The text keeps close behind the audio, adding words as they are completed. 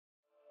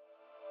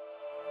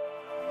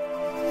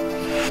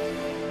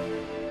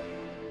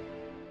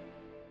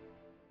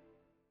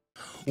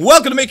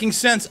Welcome to Making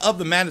Sense of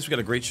the Madness. We've got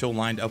a great show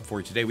lined up for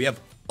you today. We have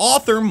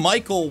author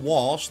Michael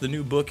Walsh. The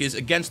new book is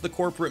Against the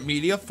Corporate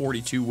Media,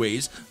 42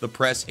 Ways the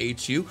Press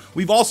Hates You.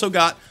 We've also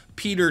got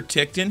Peter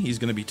Tickton. He's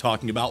going to be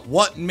talking about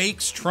what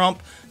makes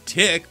Trump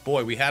tick.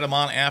 Boy, we had him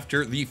on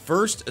after the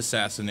first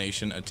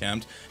assassination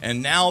attempt,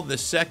 and now the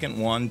second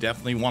one.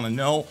 Definitely want to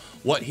know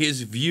what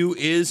his view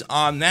is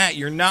on that.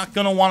 You're not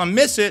going to want to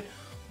miss it.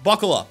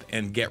 Buckle up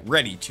and get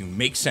ready to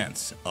make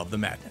sense of the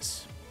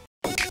madness.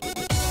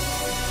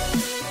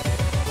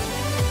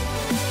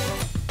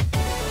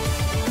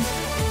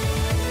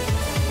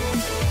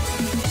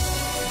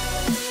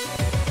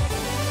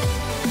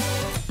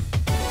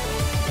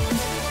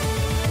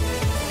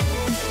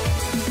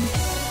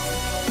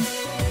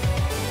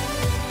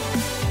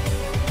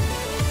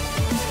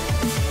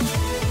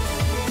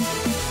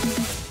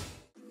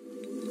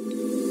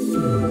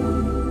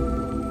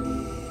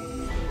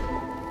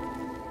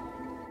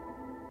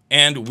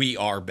 And we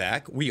are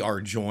back. We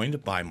are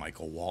joined by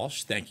Michael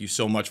Walsh. Thank you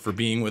so much for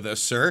being with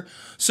us, sir.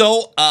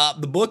 So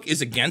the book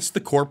is Against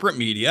the Corporate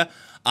Media.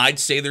 I'd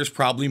say there's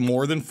probably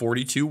more than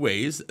 42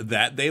 ways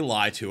that they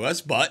lie to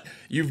us, but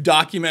you've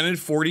documented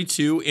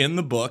 42 in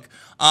the book.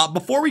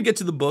 Before we get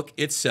to the book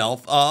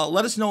itself,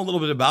 let us know a little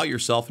bit about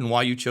yourself and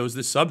why you chose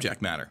this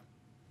subject matter.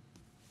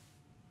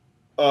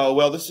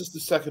 Well, this is the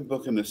second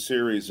book in a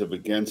series of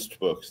Against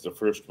books. The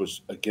first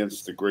was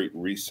Against the Great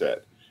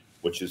Reset,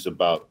 which is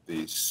about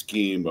the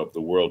scheme of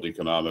the World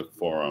Economic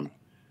Forum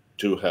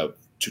to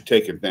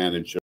take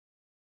advantage of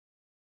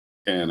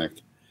panic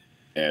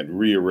and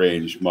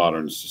rearrange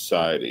modern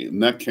society.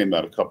 And that came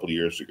out a couple of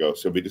years ago.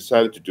 So we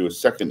decided to do a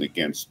second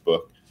Against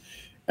book.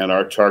 And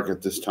our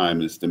target this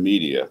time is the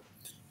media.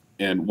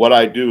 And what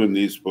I do in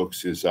these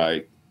books is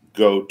I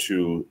go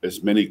to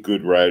as many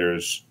good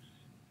writers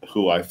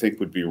who I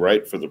think would be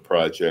right for the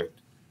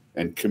project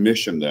and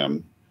commission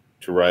them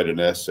to write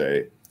an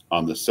essay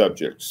on the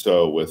subject.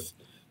 So with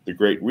the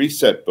Great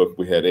Reset book,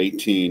 we had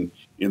 18.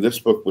 In this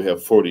book, we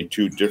have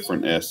 42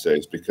 different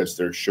essays because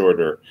they're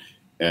shorter.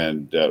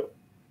 And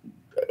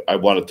I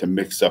wanted to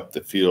mix up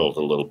the field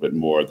a little bit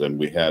more than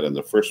we had in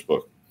the first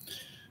book.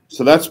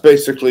 So that's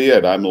basically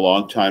it. I'm a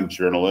longtime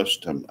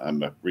journalist.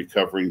 I'm a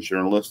recovering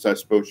journalist, I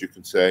suppose you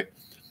could say.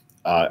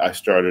 I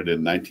started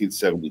in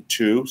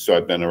 1972, so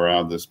I've been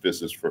around this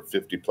business for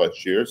 50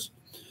 plus years.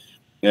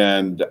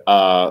 And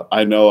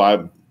I know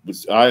I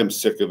am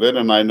sick of it,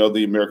 and I know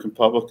the American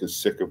public is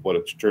sick of what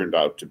it's turned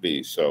out to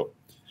be. So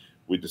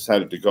we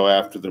decided to go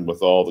after them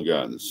with all the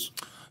guns.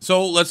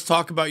 So let's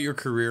talk about your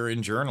career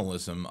in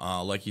journalism.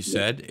 Like you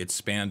said, it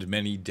spanned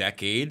many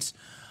decades.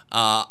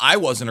 I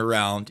wasn't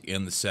around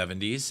in the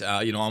 70s.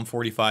 I'm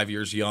 45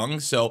 years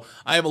young, so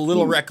I have a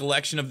little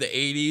recollection of the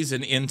 80s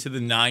and into the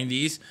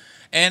 90s.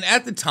 And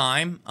at the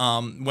time,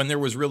 when there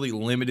was really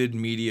limited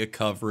media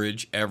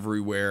coverage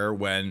everywhere,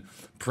 when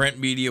print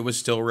media was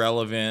still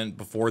relevant,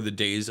 before the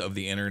days of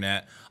the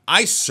internet,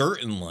 I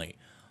certainly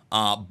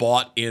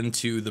bought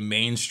into the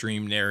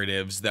mainstream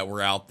narratives that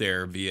were out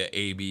there via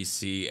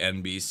ABC,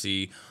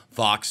 NBC,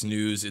 Fox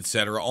News,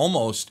 etc.,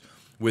 almost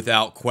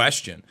without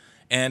question.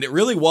 And it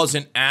really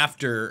wasn't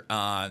after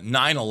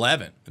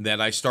 9/11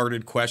 that I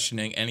started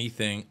questioning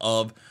anything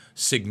of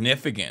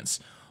significance.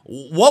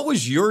 What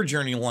was your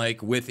journey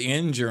like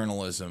within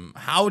journalism?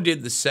 How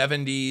did the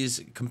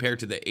 70s compare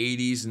to the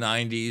 80s,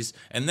 90s,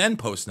 and then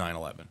post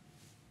 9/11?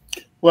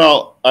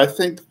 Well, I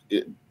think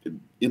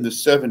in the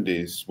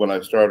 70s, when I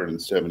started in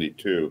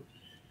 72,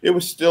 it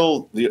was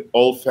still the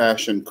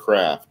old-fashioned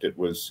craft. It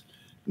was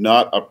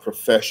not a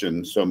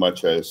profession so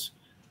much as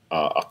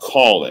a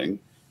calling,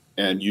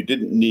 and you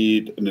didn't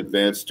need an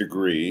advanced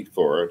degree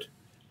for it.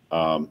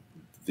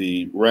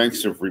 The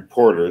ranks of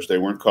reporters, they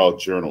weren't called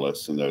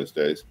journalists in those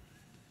days,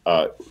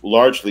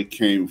 largely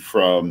came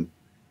from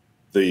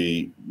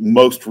the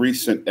most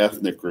recent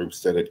ethnic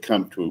groups that had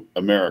come to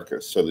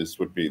America. So this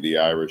would be the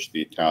Irish,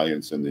 the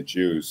Italians, and the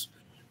Jews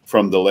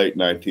from the late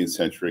 19th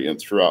century and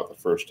throughout the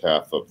first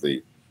half of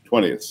the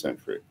 20th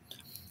century.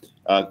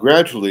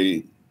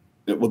 Gradually,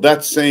 well,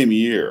 that same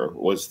year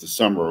was the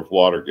summer of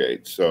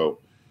Watergate. So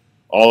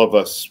all of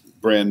us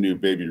brand new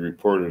baby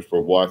reporters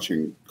were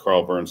watching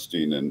Carl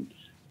Bernstein and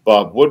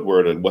Bob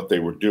Woodward and what they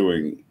were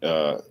doing,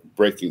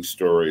 breaking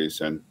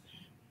stories and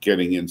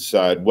getting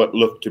inside what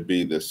looked to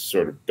be this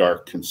sort of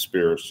dark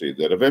conspiracy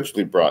that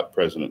eventually brought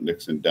President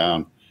Nixon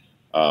down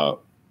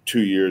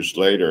 2 years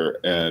later.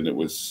 And it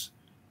was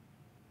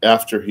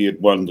after he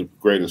had won the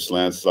greatest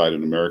landslide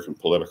in American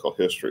political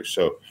history.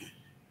 So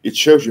it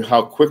shows you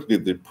how quickly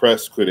the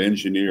press could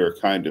engineer a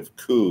kind of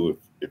coup,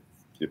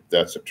 if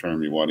that's a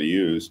term you want to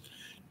use,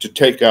 to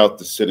take out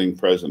the sitting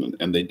president.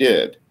 And they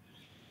did.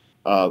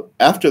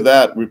 After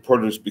that,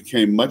 reporters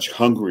became much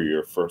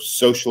hungrier for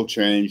social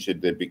change,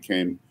 and they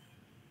became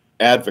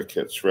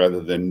advocates rather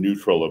than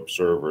neutral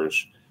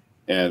observers.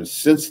 And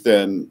since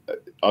then,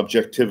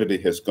 objectivity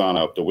has gone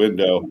out the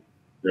window.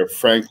 They're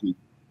frankly,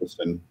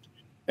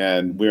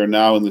 and we're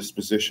now in this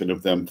position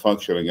of them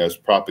functioning as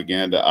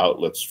propaganda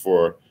outlets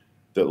for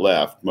the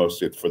left,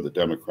 mostly for the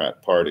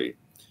Democrat Party,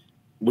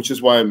 which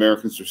is why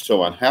Americans are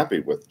so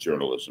unhappy with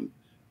journalism.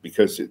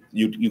 because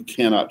you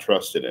cannot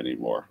trust it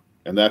anymore,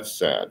 and that's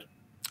sad.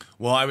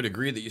 Well, I would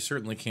agree that you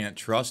certainly can't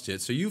trust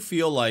it. So you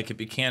feel like it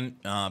began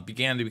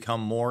to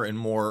become more and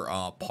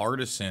more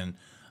partisan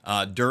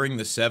during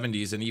the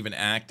 70s and even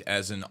act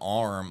as an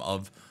arm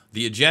of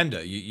the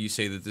agenda. You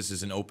say that this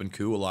is an open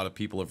coup. A lot of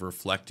people have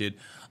reflected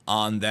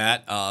on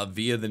that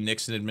via the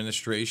Nixon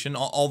administration,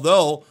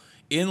 although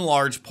in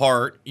large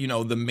part,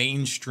 the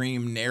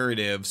mainstream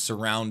narrative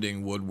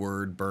surrounding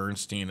Woodward,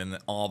 Bernstein, and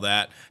all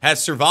that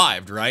has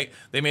survived, right?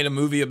 They made a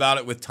movie about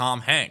it with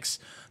Tom Hanks.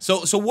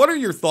 So what are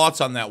your thoughts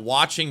on that?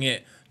 Watching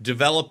it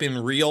develop in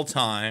real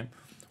time,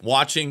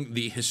 watching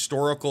the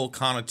historical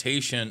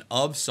connotation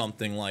of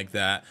something like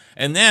that,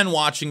 and then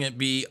watching it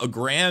be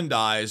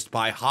aggrandized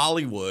by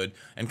Hollywood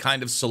and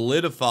kind of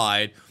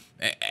solidified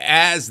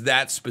as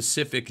that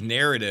specific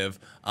narrative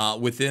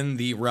within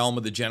the realm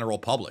of the general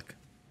public.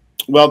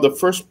 Well, the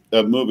first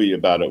movie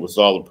about it was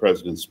All the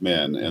President's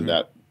Men, and Mm-hmm.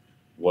 that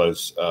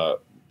was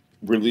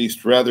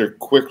released rather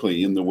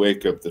quickly in the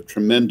wake of the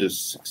tremendous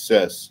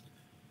success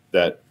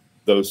that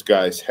those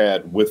guys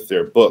had with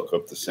their book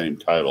of the same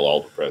title,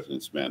 All the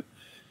President's Men,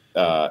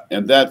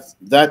 and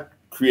that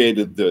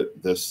created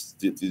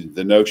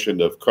the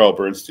notion of Carl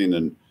Bernstein,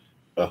 and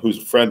who's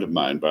a friend of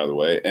mine, by the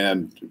way,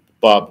 and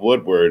Bob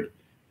Woodward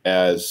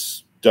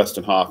as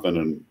Dustin Hoffman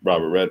and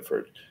Robert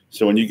Redford.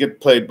 So when you get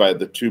played by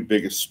the two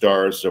biggest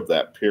stars of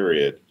that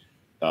period,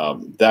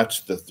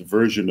 that's the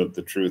version of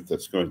the truth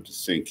that's going to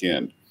sink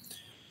in.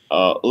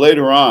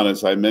 Later on,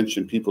 as I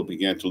mentioned, people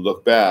began to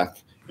look back.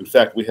 In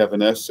fact, we have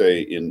an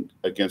essay in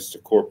Against the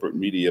Corporate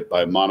Media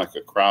by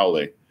Monica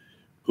Crowley,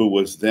 who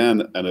was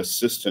then an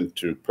assistant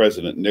to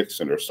President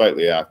Nixon, or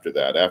slightly after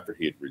that, after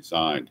he had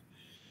resigned.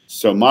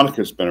 So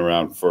Monica's been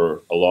around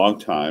for a long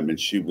time, and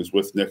she was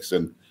with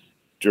Nixon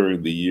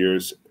during the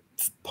years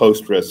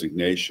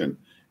post-resignation,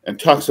 and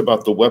talks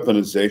about the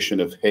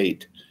weaponization of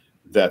hate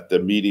that the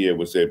media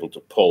was able to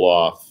pull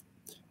off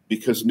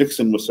because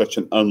Nixon was such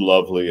an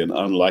unlovely and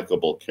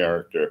unlikable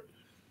character.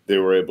 They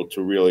were able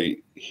to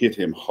really hit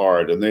him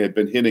hard, and they had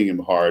been hitting him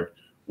hard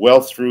well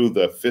through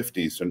the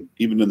 50s and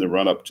even in the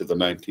run-up to the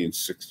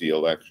 1960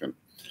 election.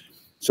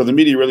 So the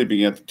media really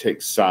began to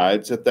take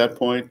sides at that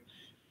point.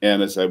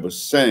 And as I was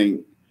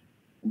saying,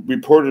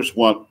 reporters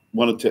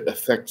wanted to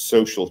affect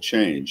social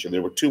change, and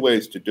there were two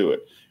ways to do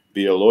it: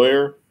 be a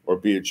lawyer or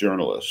be a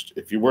journalist.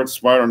 If you weren't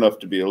smart enough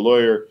to be a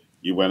lawyer,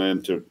 you went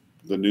into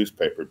the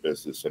newspaper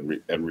business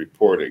and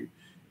reporting,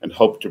 and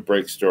hoped to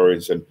break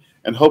stories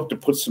and hoped to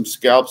put some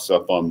scalps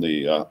up on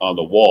the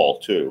wall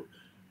too.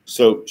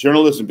 So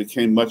journalism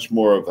became much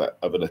more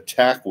of an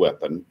attack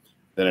weapon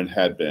than it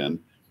had been,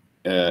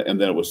 and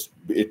then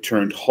it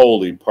turned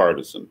wholly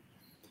partisan,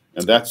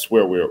 and that's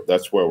where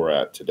we're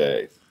at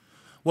today.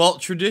 Well,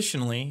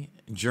 traditionally,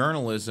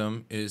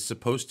 journalism is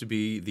supposed to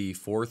be the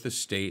fourth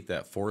estate,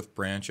 that fourth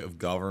branch of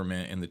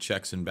government in the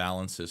checks and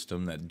balance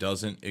system that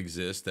doesn't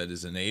exist, that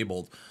is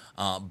enabled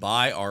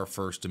by our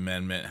First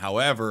Amendment.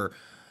 However,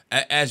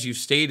 as you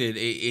stated,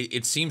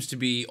 it seems to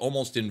be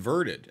almost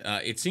inverted.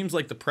 It seems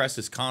like the press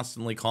is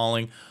constantly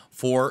calling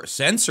for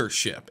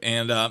censorship,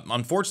 and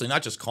unfortunately,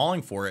 not just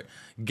calling for it,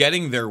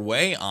 getting their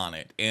way on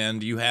it.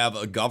 And you have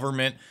a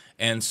government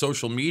and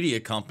social media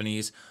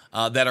companies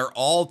that are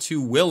all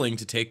too willing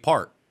to take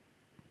part.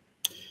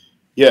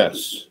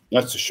 Yes,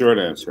 that's the short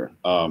answer.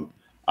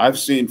 I've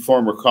seen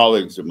former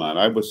colleagues of mine.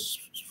 I was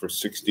for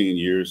 16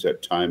 years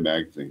at Time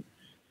magazine,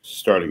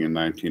 starting in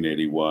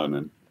 1981,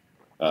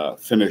 and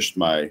finished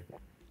my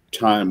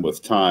time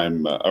with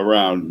Time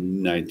around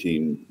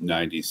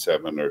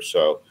 1997 or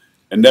so,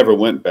 and never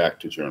went back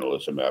to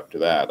journalism after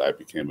that. I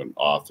became an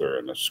author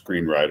and a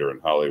screenwriter in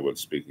Hollywood,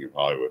 speaking of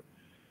Hollywood.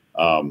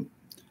 Um,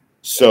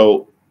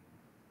 so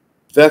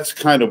that's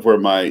kind of where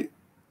my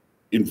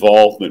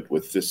involvement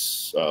with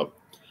this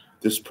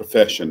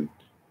profession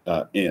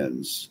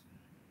ends.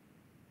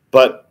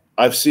 But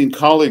I've seen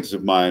colleagues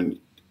of mine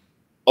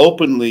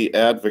openly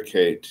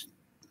advocate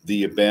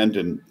the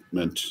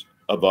abandonment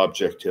of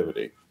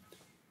objectivity.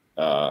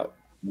 Uh,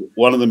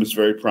 One of them is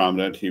very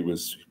prominent. He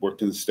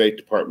worked in the State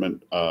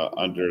Department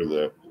under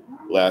the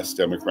last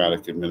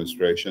Democratic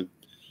administration,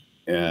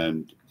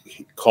 and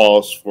he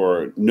calls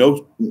for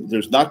no.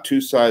 There's not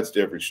two sides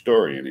to every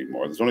story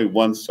anymore. There's only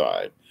one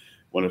side.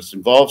 When it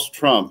involves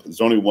Trump,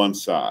 there's only one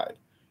side,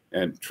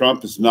 and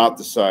Trump is not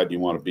the side you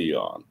want to be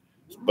on.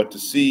 But to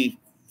see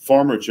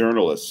former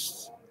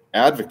journalists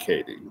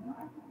advocating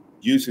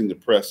using the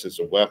press as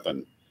a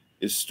weapon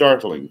is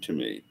startling to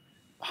me.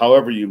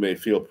 However, you may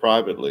feel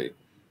privately.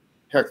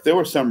 Heck, there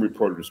were some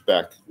reporters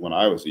back when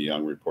I was a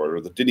young reporter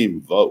that didn't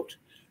even vote.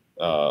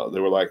 They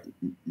were like,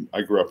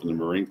 I grew up in the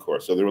Marine Corps,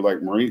 so they were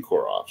like Marine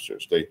Corps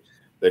officers.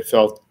 They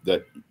felt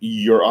that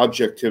your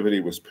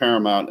objectivity was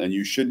paramount and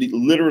you should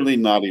literally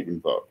not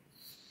even vote.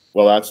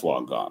 Well, that's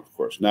long gone, of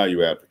course. Now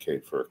you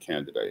advocate for a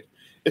candidate.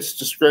 It's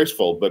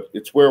disgraceful, but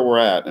it's where we're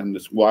at, and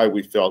it's why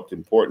we felt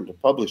important to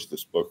publish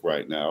this book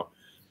right now,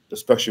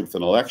 especially with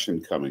an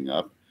election coming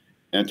up,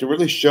 and to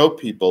really show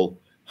people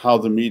how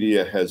the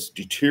media has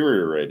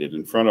deteriorated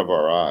in front of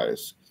our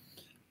eyes.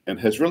 and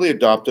has really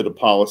adopted a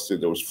policy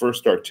that was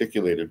first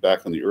articulated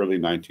back in the early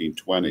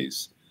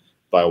 1920s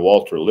by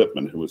Walter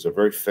Lippmann, who was a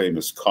very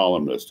famous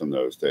columnist in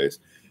those days,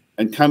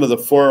 and kind of the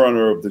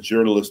forerunner of the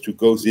journalist who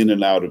goes in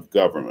and out of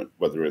government,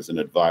 whether as an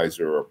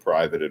advisor or a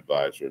private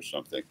advisor or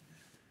something.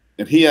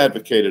 And he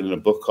advocated in a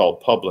book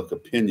called Public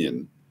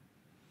Opinion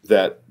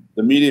that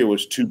the media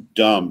was too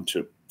dumb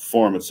to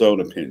form its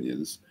own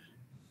opinions,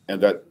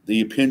 and that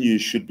the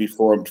opinions should be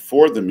formed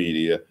for the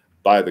media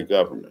by the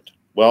government.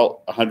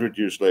 Well, 100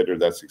 years later,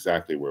 that's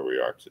exactly where we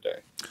are today.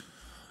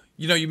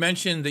 You know, you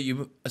mentioned that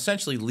you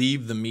essentially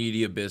leave the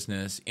media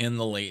business in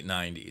the late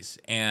 90s.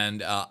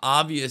 And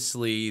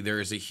obviously, there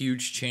is a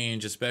huge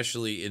change,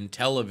 especially in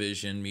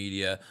television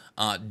media,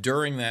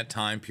 during that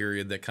time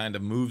period that kind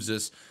of moves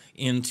us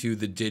into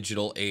the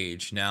digital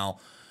age. Now,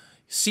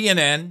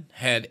 CNN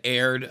had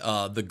aired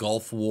the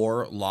Gulf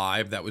War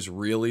live. That was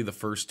really the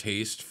first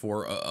taste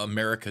for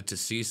America to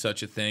see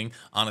such a thing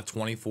on a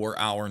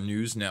 24-hour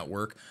news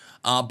network.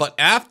 But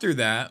after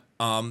that,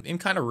 in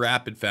kind of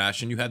rapid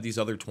fashion, you had these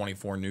other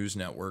 24 news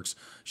networks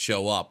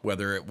show up,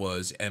 whether it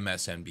was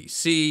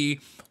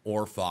MSNBC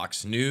or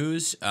Fox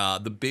News.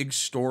 The big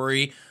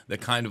story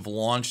that kind of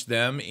launched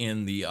them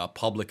in the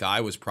public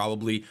eye was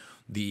probably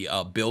the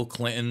Bill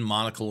Clinton,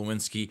 Monica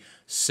Lewinsky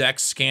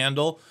sex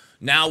scandal.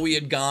 Now we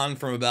had gone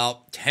from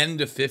about 10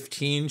 to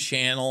 15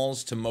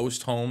 channels to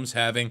most homes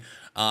having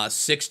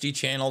 60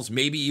 channels,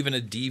 maybe even a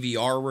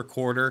DVR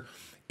recorder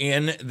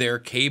in their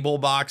cable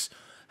box.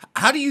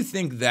 How do you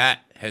think that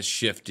has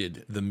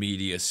shifted the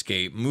media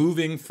scape,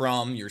 moving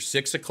from your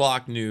 6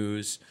 o'clock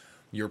news,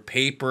 your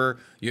paper,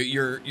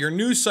 your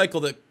news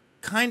cycle that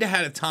kind of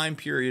had a time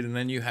period and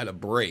then you had a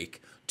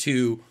break,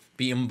 to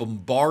being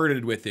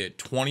bombarded with it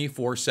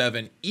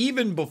 24/7,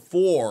 even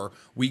before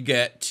we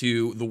get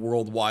to the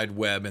World Wide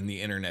Web and the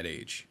internet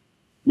age?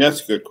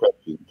 That's a good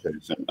question,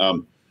 Jason. I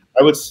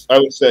would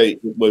say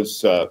it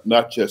was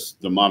not just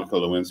the Monica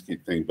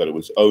Lewinsky thing, but it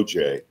was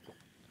OJ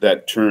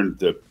that turned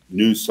the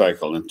news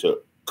cycle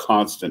into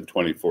constant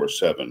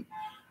 24/7.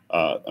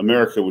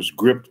 America was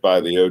gripped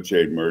by the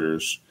OJ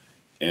murders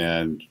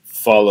and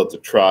followed the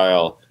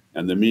trial,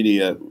 and the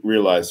media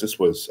realized this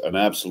was an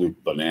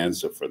absolute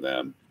bonanza for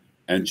them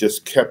and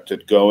just kept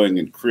it going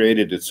and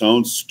created its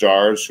own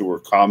stars who were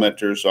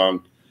commenters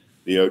on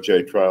the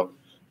OJ trial.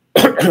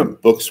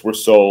 Books were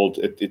sold.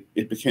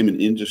 It became an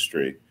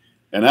industry.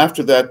 And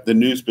after that, the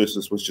news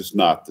business was just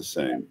not the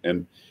same.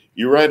 And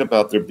you're right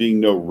about there being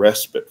no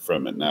respite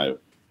from it now.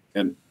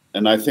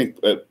 And I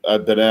think that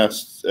I've been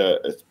asked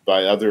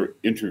by other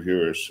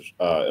interviewers,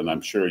 and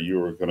I'm sure you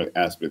were going to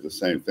ask me the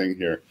same thing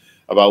here,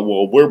 about,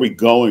 well, where are we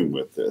going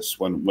with this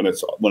when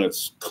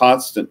it's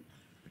constant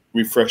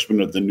refreshment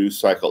of the news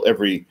cycle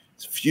every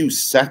few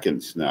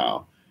seconds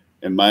now?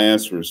 And my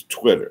answer is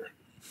Twitter.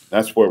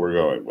 That's where we're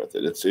going with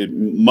it.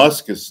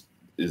 Musk is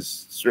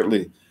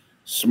certainly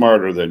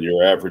smarter than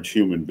your average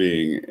human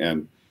being,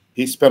 and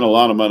he spent a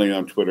lot of money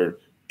on Twitter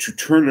to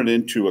turn it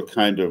into a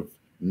kind of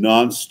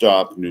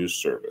nonstop news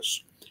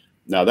service.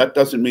 Now, that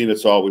doesn't mean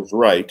it's always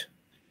right.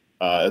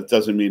 It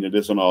doesn't mean it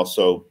isn't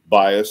also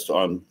biased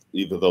on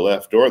either the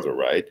left or the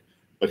right.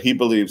 But he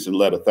believes in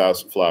let a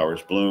thousand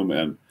flowers bloom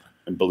and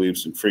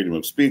believes in freedom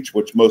of speech,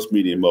 which most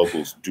media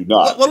moguls do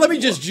not. Well, let me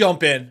just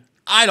jump in.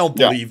 I don't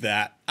believe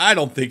that. I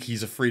don't think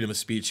he's a freedom of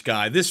speech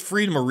guy. This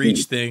freedom of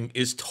reach thing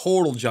is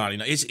total Johnny.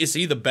 Is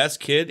he the best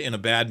kid in a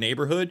bad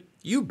neighborhood?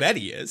 You bet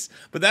he is.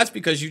 But that's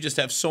because you just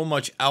have so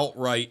much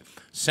outright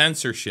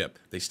censorship.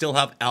 They still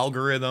have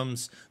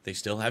algorithms. They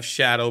still have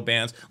shadow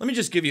bans. Let me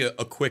just give you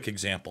a quick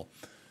example.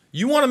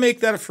 You want to make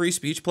that a free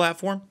speech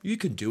platform? You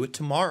can do it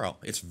tomorrow.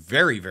 It's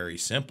very, very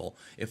simple.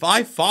 If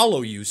I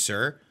follow you,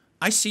 sir,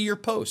 I see your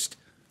post.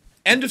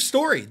 End of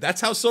story.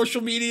 That's how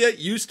social media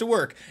used to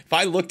work. If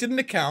I looked at an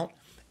account,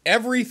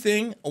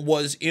 everything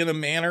was in a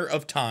manner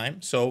of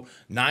time. So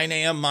 9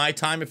 a.m. my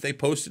time, if they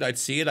posted, I'd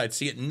see it. I'd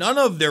see it. None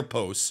of their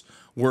posts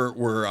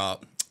were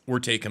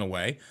taken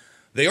away.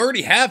 They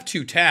already have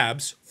 2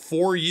 tabs,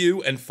 for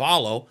you and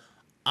follow.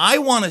 I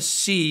want to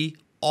see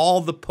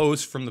all the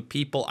posts from the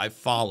people I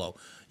follow.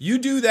 You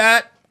do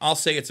that, I'll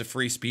say it's a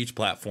free speech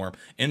platform.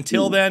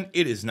 Until then,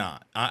 it is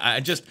not.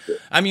 I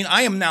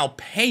am now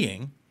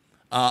paying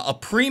a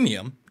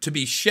premium to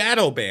be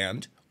shadow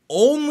banned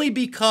only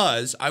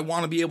because I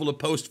want to be able to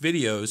post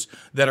videos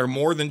that are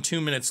more than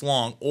 2 minutes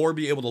long or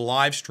be able to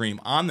live stream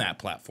on that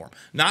platform.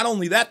 Not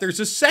only that, there's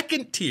a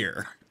second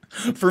tier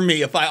for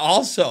me if I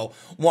also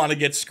want to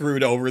get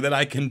screwed over that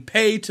I can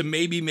pay to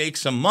maybe make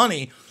some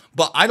money.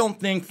 But I don't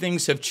think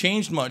things have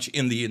changed much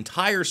in the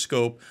entire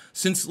scope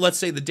since, let's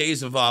say, the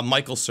days of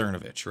Michael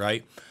Cernovich,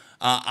 right?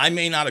 I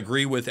may not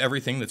agree with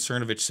everything that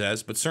Cernovich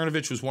says, but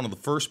Cernovich was one of the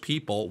first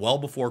people, well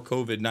before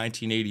COVID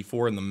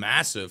 1984 and the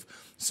massive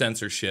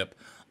censorship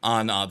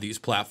on these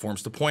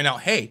platforms, to point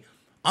out, hey,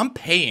 I'm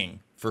paying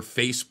for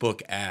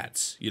Facebook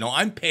ads.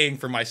 I'm paying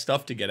for my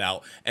stuff to get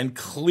out, and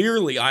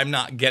clearly I'm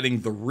not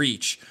getting the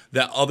reach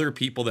that other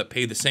people that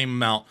pay the same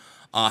amount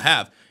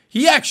have.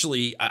 He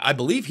actually, I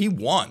believe he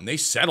won. They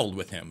settled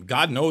with him.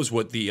 God knows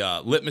what the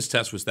litmus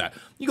test was that.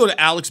 You go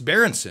to Alex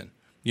Berenson.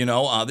 You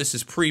know, this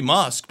is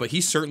pre-Musk, but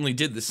he certainly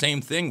did the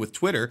same thing with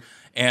Twitter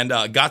and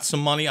got some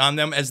money on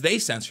them as they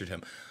censored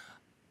him.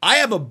 I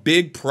have a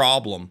big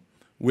problem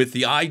with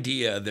the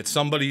idea that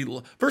somebody,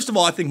 first of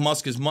all, I think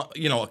Musk is,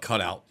 you know, a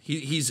cutout.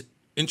 He's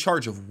in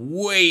charge of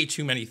way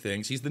too many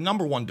things. He's the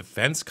 #1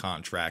 defense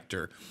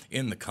contractor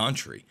in the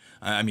country.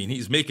 I mean,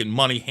 he's making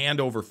money hand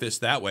over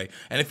fist that way.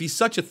 And if he's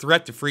such a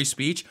threat to free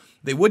speech,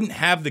 they wouldn't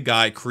have the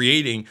guy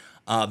creating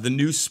the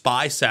new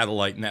spy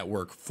satellite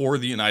network for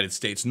the United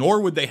States, nor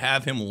would they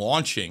have him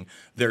launching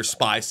their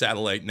spy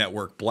satellite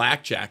network,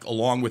 Blackjack,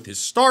 along with his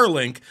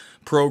Starlink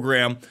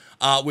program,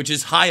 which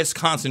is highest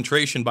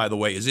concentration, by the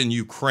way, is in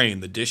Ukraine.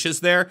 The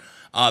dishes there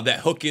that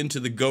hook into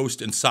the Ghost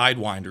and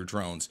Sidewinder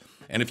drones.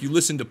 And if you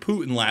listened to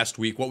Putin last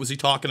week, what was he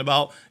talking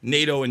about?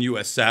 NATO and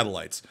U.S.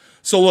 satellites.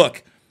 So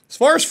look, as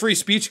far as free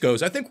speech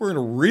goes, I think we're in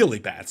a really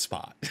bad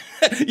spot.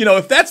 You know,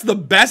 if that's the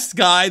best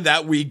guy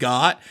that we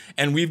got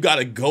and we've got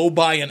to go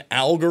by an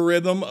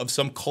algorithm of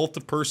some cult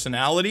of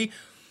personality,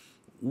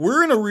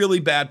 we're in a really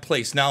bad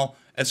place. Now,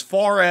 as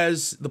far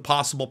as the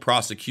possible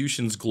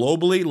prosecutions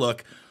globally,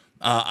 look,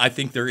 I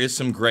think there is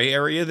some gray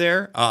area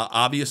there.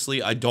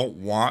 Obviously, I don't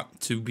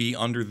want to be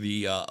under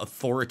the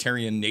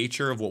authoritarian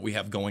nature of what we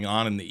have going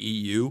on in the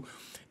EU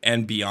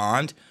and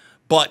beyond.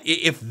 But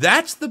if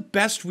that's the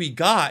best we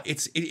got,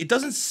 it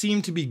doesn't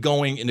seem to be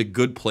going in a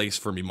good place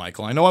for me,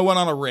 Michael. I know I went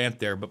on a rant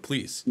there, but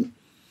please.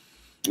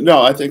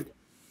 No, I think,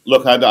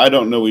 look, I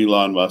don't know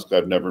Elon Musk.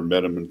 I've never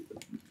met him,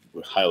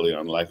 and highly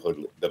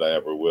unlikely that I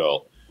ever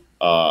will.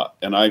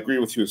 And I agree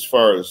with you as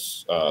far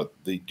as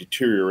the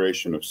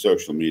deterioration of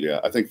social media.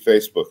 I think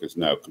Facebook is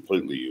now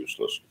completely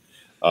useless.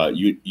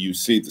 You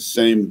see the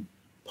same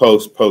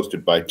post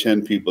posted by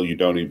 10 people you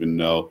don't even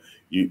know.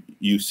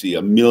 You see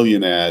a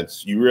million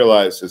ads. You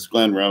realize, as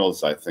Glenn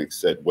Reynolds, I think,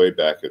 said way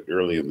back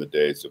early in the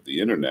days of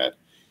the internet,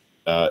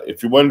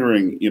 if you're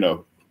wondering, you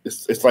know,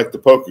 it's like the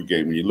poker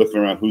game. When you're looking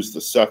around, who's the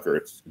sucker?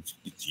 It's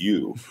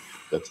you.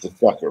 That's the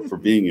sucker for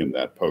being in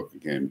that poker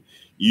game.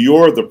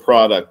 You're the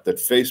product that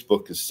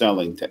Facebook is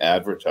selling to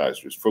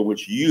advertisers, for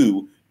which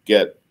you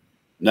get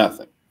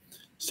nothing.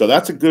 So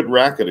that's a good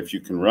racket if you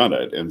can run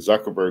it. And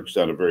Zuckerberg's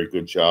done a very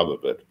good job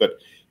of it. But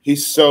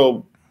he's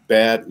so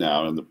bad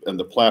now, and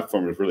the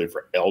platform is really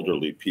for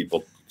elderly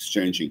people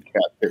exchanging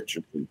cat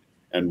pictures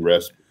and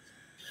recipes.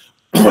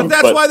 But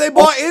that's why they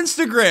bought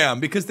Instagram,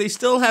 because they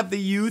still have the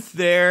youth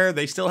there.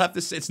 They still have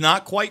this. It's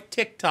not quite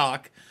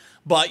TikTok,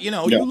 but you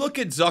know, you look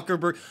at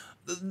Zuckerberg.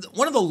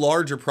 One of the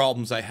larger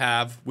problems I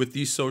have with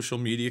these social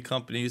media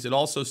companies, it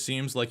also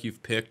seems like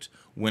you've picked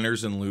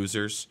winners and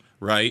losers,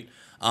 right?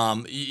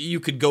 You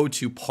could go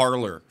to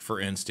Parler,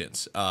 for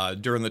instance,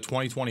 during the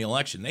 2020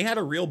 election. They had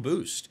a real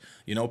boost.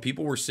 You know,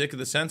 people were sick of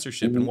the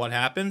censorship, and what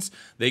happens?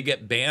 They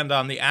get banned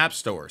on the app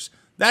stores.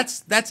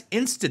 That's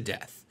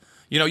insta-death.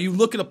 You know, you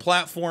look at a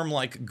platform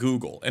like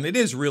Google, and it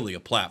is really a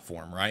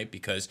platform, right?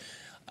 Because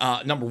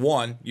number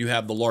one, you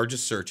have the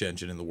largest search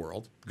engine in the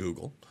world,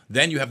 Google.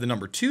 Then you have the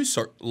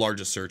 #2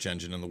 largest search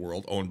engine in the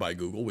world, owned by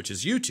Google, which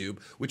is YouTube,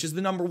 which is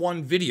the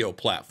 #1 video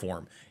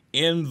platform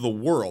in the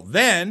world.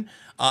 Then,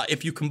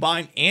 if you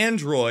combine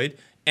Android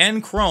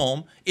and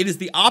Chrome, it is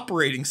the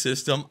operating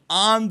system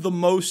on the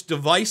most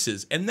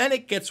devices. And then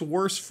it gets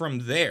worse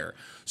from there.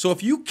 So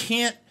if you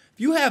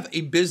have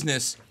a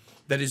business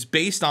that is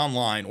based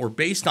online or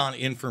based on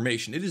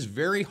information, it is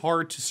very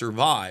hard to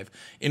survive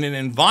in an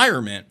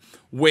environment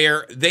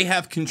where they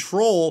have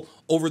control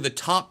over the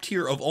top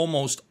tier of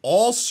almost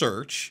all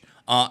search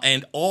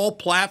and all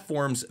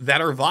platforms that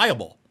are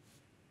viable.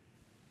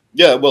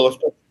 Yeah, well,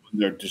 especially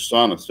when they're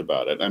dishonest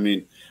about it. I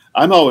mean,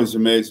 I'm always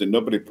amazed that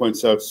nobody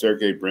points out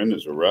Sergey Brin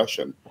is a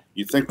Russian.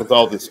 You think with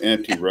all this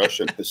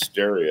anti-Russian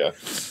hysteria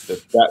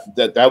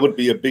that would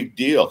be a big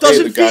deal.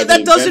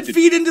 That doesn't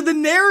feed into the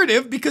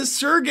narrative, because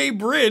Sergey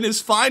Brin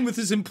is fine with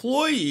his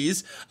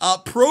employees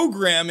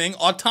programming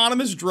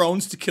autonomous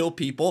drones to kill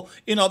people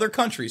in other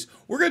countries.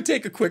 We're going to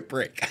take a quick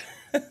break.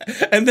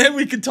 And then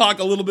we can talk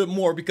a little bit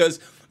more, because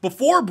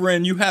before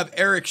Brin, you have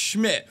Eric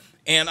Schmidt.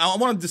 And I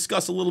want to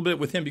discuss a little bit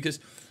with him, because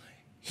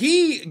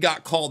he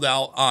got called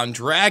out on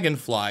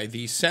Dragonfly,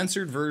 the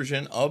censored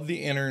version of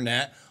the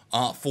internet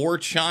for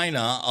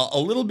China, a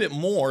little bit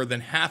more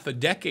than half a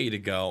decade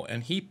ago,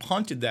 and he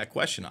punted that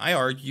question. I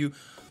argue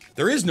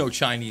there is no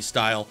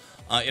Chinese-style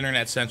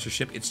internet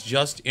censorship. It's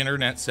just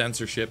internet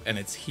censorship, and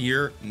it's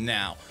here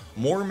now.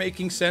 More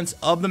Making Sense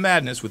of the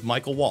Madness with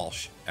Michael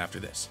Walsh after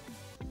this.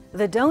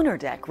 The Donor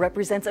Deck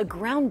represents a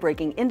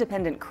groundbreaking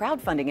independent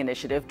crowdfunding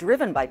initiative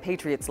driven by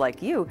patriots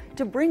like you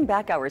to bring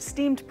back our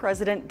esteemed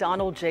President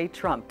Donald J.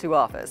 Trump to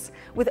office.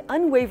 With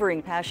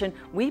unwavering passion,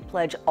 we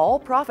pledge all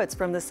profits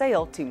from the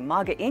sale to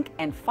MAGA Inc.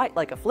 and Fight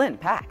Like a Flynn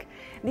PAC.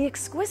 The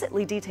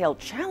exquisitely detailed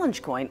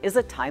challenge coin is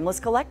a timeless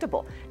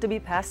collectible to be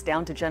passed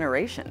down to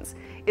generations.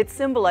 It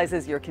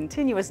symbolizes your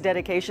continuous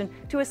dedication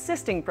to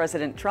assisting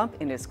President Trump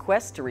in his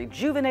quest to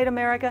rejuvenate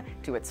America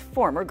to its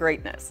former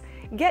greatness.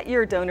 Get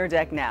your Donor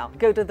Deck now.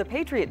 Go to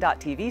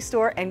thepatriot.tv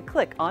store and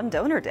click on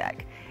Donor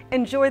Deck.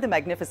 Enjoy the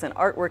magnificent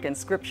artwork and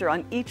scripture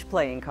on each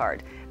playing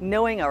card,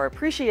 knowing our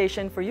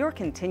appreciation for your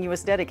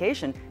continuous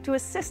dedication to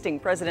assisting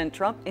President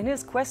Trump in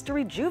his quest to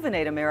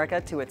rejuvenate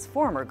America to its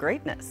former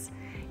greatness.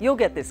 You'll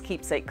get this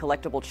keepsake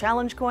collectible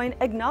challenge coin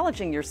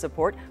acknowledging your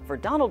support for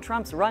Donald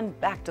Trump's run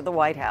back to the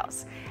White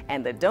House,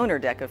 and the donor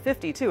deck of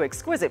 52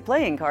 exquisite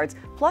playing cards,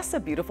 plus a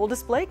beautiful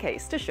display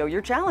case to show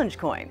your challenge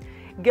coin.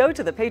 Go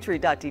to the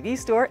Patriot.tv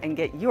store and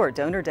get your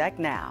donor deck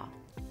now.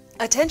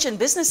 Attention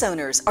business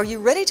owners, are you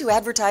ready to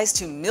advertise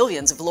to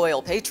millions of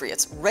loyal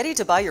patriots ready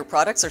to buy your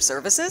products or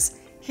services?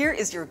 Here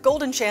is your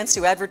golden chance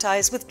to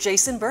advertise with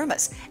Jason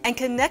Bermas and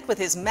connect with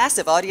his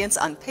massive audience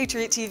on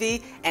Patriot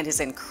TV and his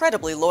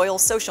incredibly loyal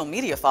social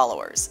media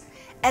followers.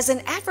 As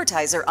an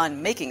advertiser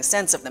on Making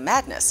Sense of the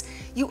Madness,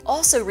 you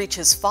also reach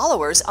his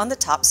followers on the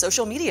top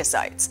social media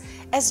sites.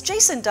 As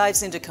Jason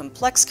dives into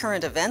complex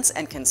current events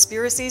and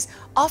conspiracies,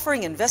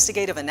 offering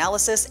investigative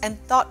analysis and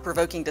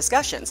thought-provoking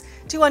discussions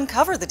to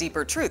uncover the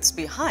deeper truths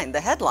behind the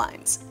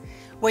headlines.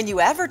 When you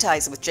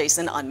advertise with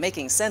Jason on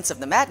Making Sense of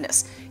the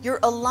Madness, you're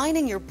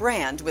aligning your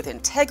brand with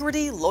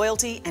integrity,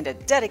 loyalty, and a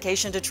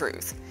dedication to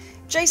truth.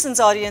 Jason's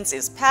audience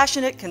is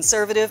passionate,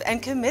 conservative,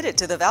 and committed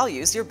to the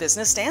values your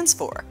business stands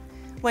for.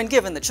 When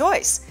given the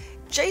choice,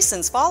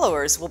 Jason's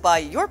followers will buy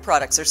your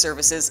products or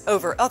services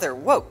over other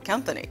woke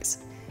companies.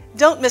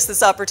 Don't miss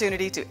this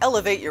opportunity to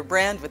elevate your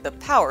brand with the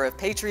power of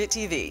Patriot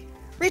TV.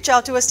 Reach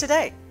out to us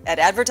today at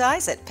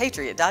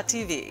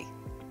advertise@patriot.tv.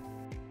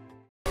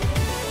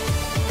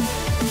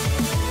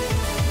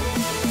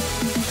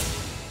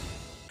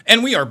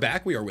 And we are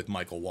back. We are with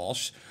Michael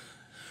Walsh.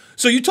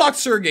 So you talked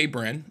Sergey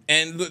Brin,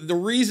 and the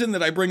reason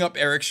that I bring up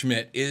Eric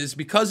Schmidt is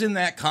because in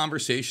that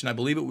conversation, I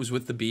believe it was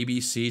with the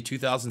BBC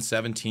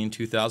 2017,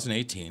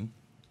 2018,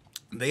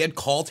 they had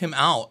called him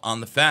out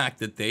on the fact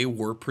that they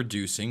were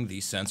producing the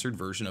censored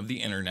version of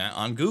the internet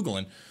on Google.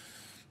 And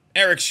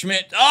Eric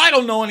Schmidt, I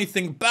don't know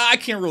anything about, I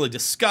can't really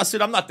discuss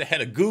it. I'm not the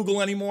head of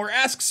Google anymore.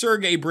 Ask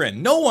Sergey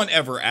Brin. No one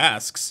ever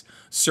asks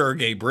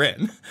Sergey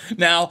Brin.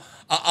 Now,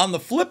 on the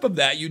flip of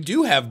that, you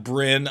do have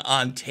Brin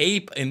on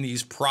tape in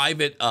these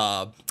private,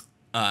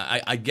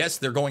 I guess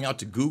they're going out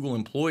to Google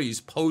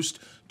employees post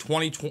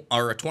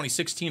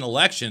 2016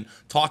 election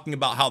talking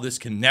about how this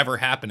can never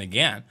happen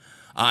again.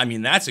 I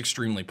mean, that's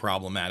extremely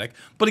problematic.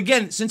 But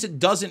again, since it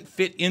doesn't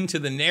fit into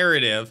the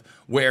narrative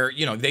where,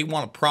 you know, they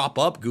want to prop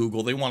up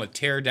Google, they want to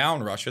tear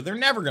down Russia, they're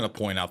never going to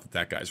point out that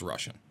that guy's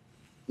Russian.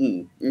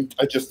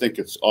 I just think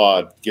it's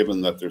odd,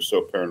 given that they're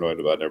so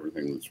paranoid about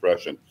everything that's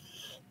Russian,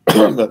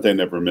 that they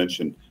never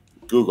mention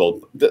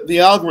Google. The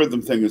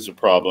algorithm thing is a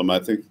problem. I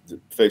think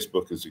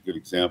Facebook is a good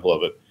example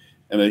of it.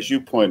 And as you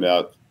point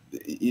out,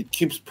 it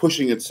keeps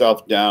pushing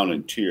itself down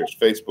in tiers.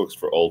 Facebook's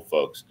for old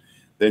folks.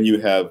 Then you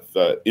have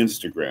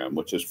Instagram,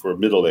 which is for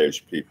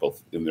middle-aged people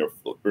in their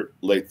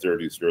late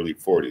 30s, early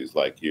 40s,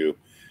 like you,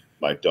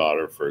 my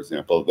daughter, for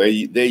example. They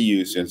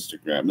use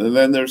Instagram. And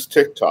then there's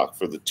TikTok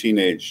for the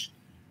teenage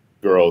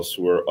girls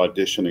who are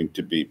auditioning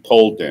to be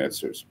pole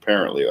dancers.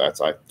 Apparently,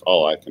 that's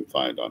all I can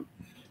find on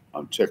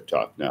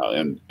TikTok now,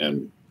 and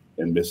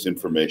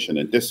misinformation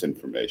and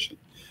disinformation.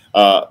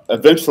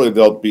 Eventually,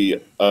 there'll be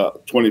a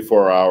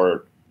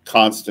 24-hour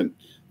constant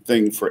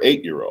thing for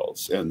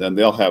 8-year-olds, and then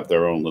they'll have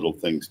their own little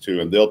things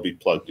too, and they'll be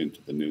plugged into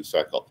the news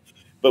cycle.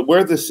 But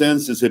where this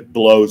ends is it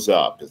blows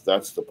up.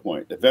 That's the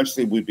point.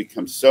 Eventually, we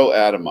become so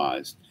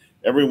atomized.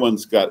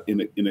 Everyone's got,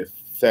 in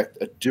effect,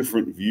 a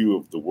different view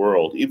of the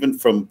world, even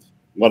from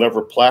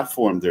whatever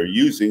platform they're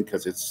using,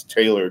 because it's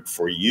tailored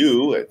for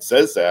you. It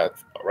says that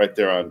right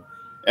there on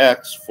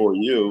X, for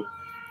you.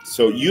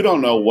 So you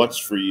don't know what's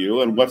for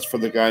you and what's for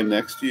the guy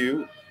next to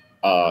you.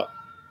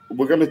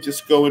 We're going to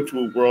just go into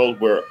a world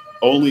where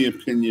only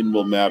opinion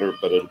will matter,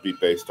 but it'll be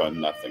based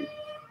on nothing.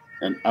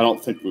 And I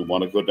don't think we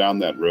want to go down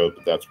that road,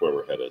 but that's where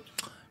we're headed.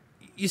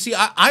 You see,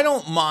 I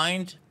don't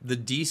mind the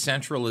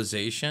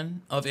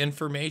decentralization of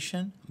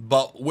information,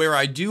 but where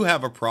I do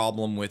have a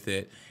problem with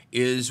it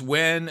is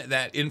when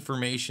that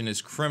information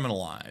is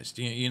criminalized.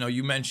 You know,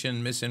 you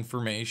mentioned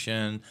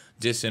misinformation,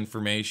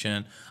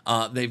 disinformation.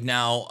 They've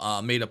now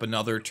made up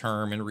another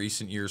term in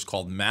recent years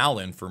called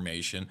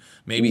malinformation,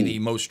 maybe the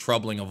most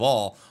troubling of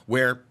all,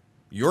 where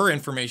your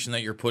information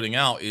that you're putting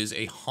out is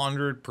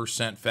 100%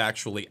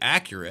 factually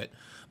accurate,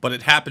 but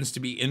it happens to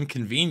be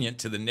inconvenient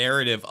to the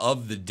narrative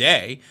of the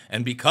day,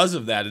 and because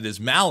of that, it is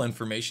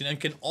malinformation and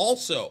can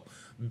also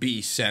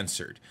be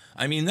censored.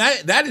 I mean,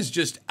 that is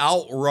just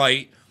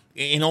outright,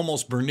 in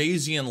almost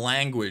Bernaysian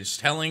language,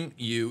 telling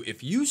you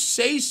if you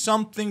say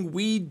something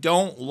we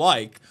don't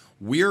like,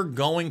 we're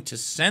going to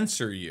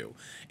censor you.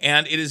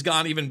 And it has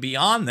gone even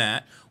beyond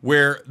that,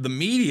 where the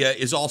media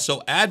is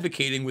also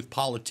advocating with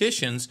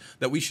politicians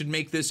that we should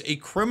make this a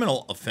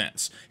criminal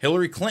offense.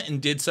 Hillary Clinton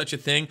did such a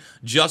thing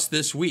just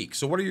this week.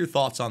 So what are your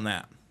thoughts on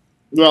that?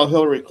 Well,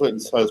 Hillary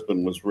Clinton's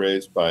husband was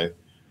raised by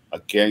a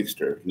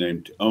gangster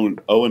named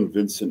Owen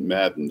Vincent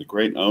Madden. The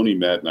great Oni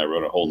Madden, I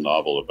wrote a whole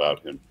novel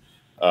about him,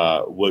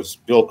 was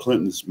Bill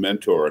Clinton's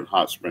mentor in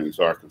Hot Springs,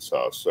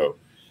 Arkansas. So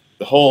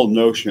the whole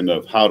notion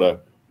of how to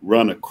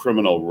run a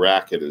criminal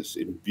racket is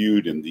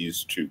imbued in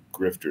these two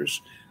grifters.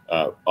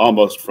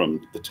 almost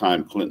from the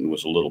time Clinton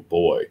was a little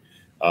boy.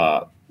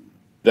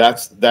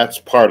 That's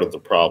part of the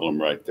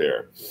problem right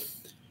there.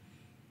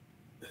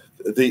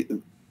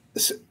 The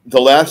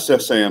last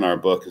essay in our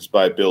book is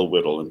by Bill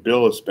Whittle, and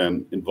Bill has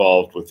been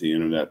involved with the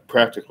internet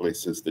practically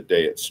since the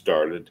day it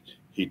started.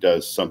 He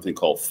does something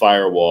called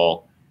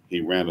Firewall.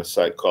 He ran a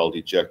site called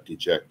Eject,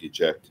 Eject,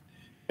 Eject.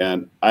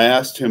 And I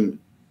asked him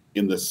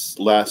in this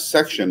last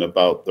section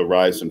about the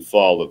rise and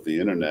fall of the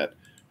internet,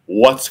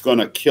 what's going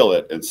to kill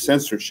it? And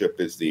censorship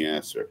is the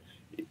answer.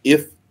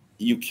 If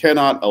you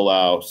cannot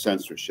allow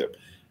censorship,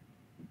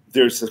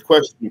 there's a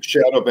question of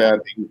shadow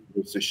banning,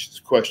 there's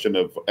a question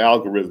of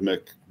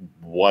algorithmic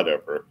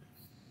whatever.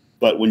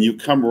 But when you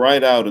come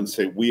right out and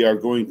say, we are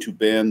going to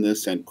ban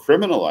this and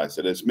criminalize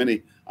it, as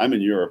many, I'm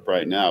in Europe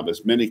right now, but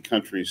as many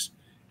countries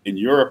in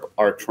Europe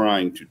are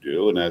trying to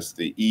do, and as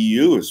the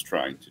EU is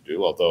trying to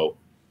do, although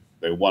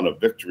they won a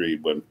victory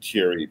when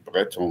Thierry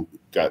Breton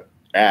got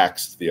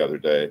axed the other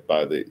day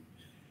by the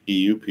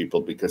EU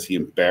people because he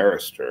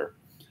embarrassed her.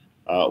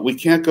 We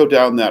can't go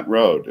down that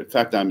road. In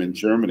fact, I'm in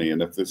Germany,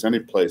 and if there's any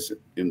place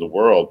in the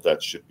world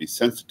that should be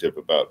sensitive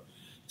about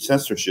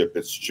censorship,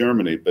 it's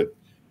Germany. But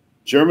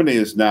Germany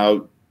is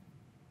now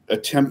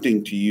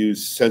attempting to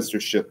use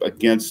censorship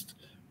against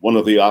one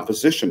of the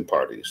opposition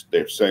parties.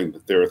 They're saying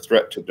that they're a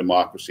threat to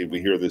democracy. We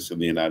hear this in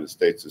the United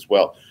States as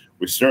well.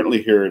 We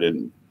certainly hear it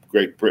in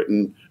Great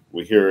Britain.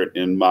 We hear it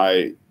in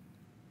my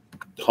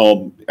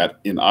home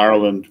in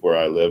Ireland, where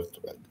I lived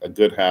a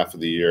good half of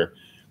the year,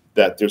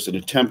 that there's an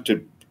attempt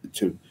to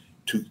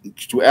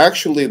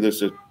actually,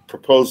 there's a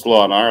proposed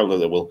law in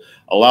Ireland that will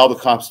allow the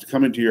cops to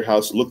come into your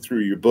house, look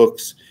through your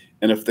books,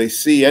 and if they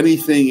see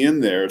anything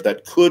in there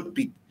that could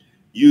be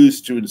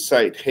used to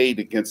incite hate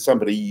against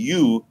somebody,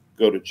 you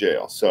go to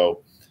jail.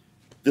 So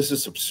this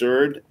is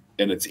absurd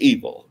and it's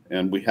evil,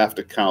 and we have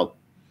to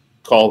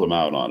call them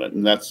out on it.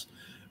 And that's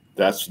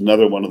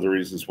another one of the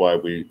reasons why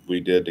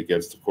we did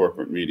against the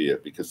corporate media,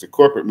 because the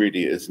corporate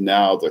media is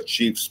now the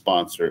chief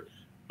sponsor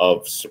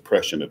of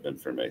suppression of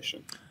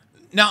information.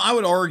 Now, I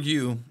would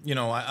argue,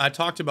 I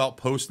talked about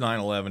post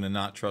 9/11 and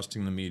not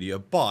trusting the media,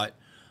 but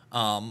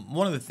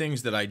one of the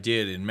things that I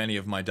did in many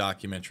of my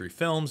documentary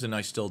films, and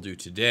I still do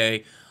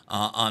today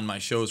on my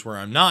shows where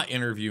I'm not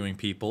interviewing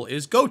people,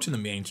 is go to the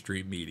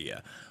mainstream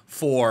media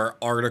for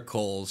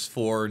articles,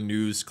 for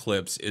news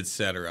clips,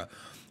 etc.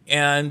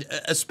 And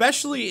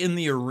especially in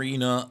the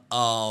arena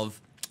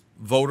of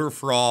voter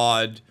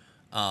fraud,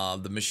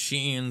 the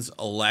machines,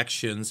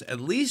 elections,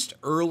 at least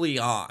early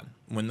on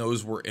when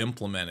those were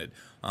implemented,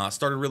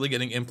 started really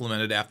getting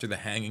implemented after the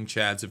hanging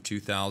chads of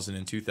 2000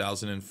 and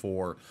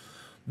 2004.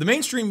 The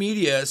mainstream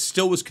media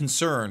still was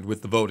concerned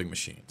with the voting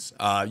machines.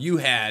 You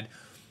had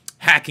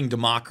Hacking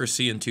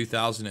Democracy in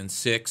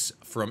 2006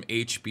 from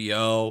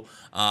HBO.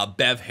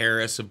 Bev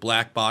Harris of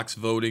Black Box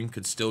Voting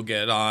could still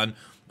get on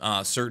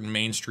certain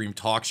mainstream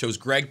talk shows.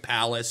 Greg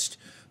Palast,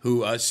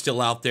 who is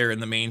still out there in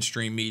the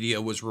mainstream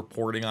media, was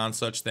reporting on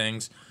such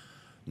things.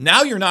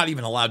 Now you're not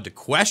even allowed to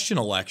question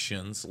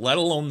elections, let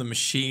alone the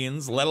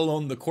machines, let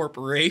alone the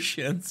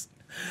corporations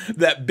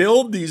that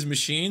build these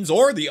machines,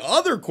 or the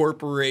other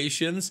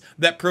corporations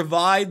that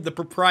provide the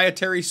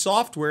proprietary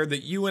software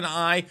that you and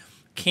I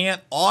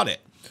can't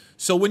audit.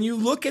 So when you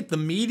look at the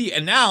media,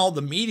 and now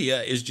the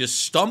media is just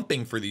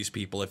stumping for these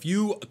people. If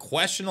you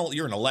question,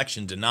 you're an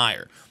election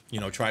denier,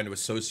 trying to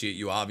associate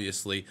you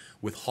obviously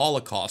with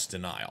Holocaust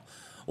denial.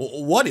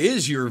 What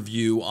is your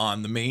view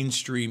on the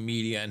mainstream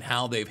media and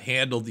how they've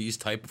handled these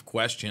type of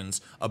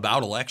questions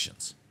about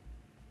elections?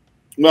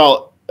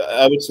 Well,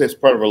 I would say it's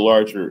part of a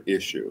larger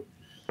issue.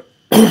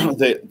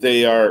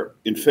 They are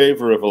in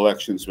favor of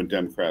elections when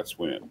Democrats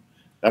win.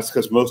 That's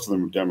because most of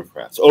them are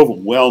Democrats,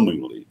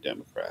 overwhelmingly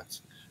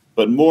Democrats.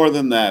 But more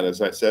than that,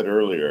 as I said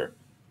earlier,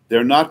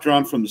 they're not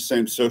drawn from the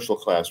same social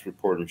class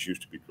reporters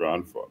used to be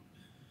drawn from.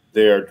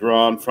 They are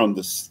drawn from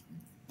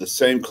the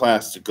same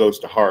class that goes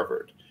to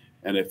Harvard.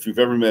 And if you've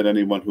ever met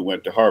anyone who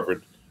went to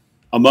Harvard,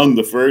 among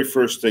the very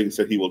first things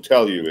that he will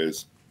tell you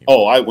is,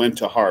 oh, I went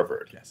to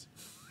Harvard. Yes.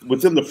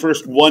 Within the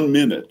first 1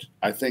 minute,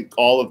 I think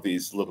all of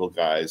these little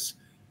guys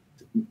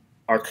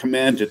are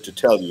commanded to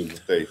tell you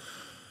that they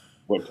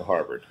went to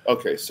Harvard.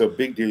 Okay, so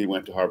big deal, you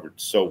went to Harvard.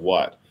 So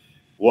what?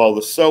 Well,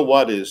 the so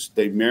what is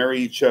they marry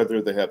each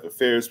other, they have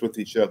affairs with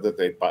each other,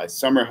 they buy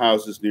summer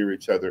houses near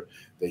each other,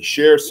 they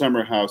share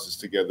summer houses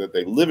together,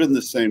 they live in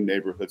the same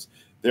neighborhoods.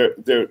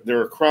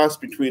 They're a cross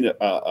between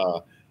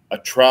a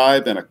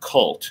tribe and a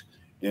cult,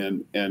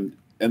 and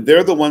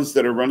they're the ones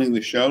that are running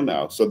the show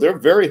now. So they're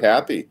very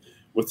happy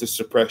with the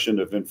suppression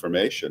of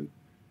information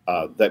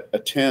that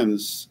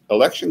attends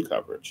election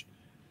coverage.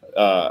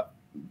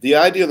 The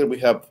idea that we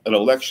have an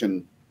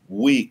election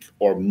week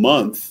or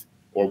month,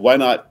 or why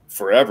not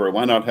forever?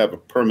 Why not have a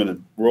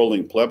permanent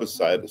rolling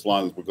plebiscite as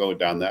long as we're going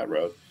down that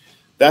road?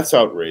 That's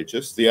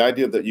outrageous. The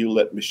idea that you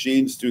let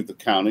machines do the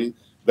counting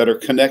that are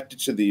connected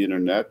to the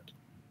internet,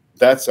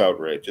 that's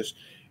outrageous.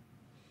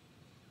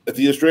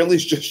 The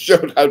Israelis just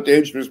showed how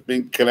dangerous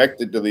being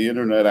connected to the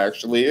internet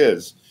actually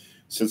is,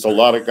 since a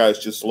lot of guys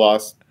just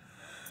lost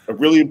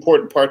really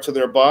important parts of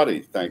their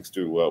body, thanks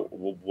to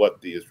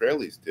what the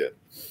Israelis did.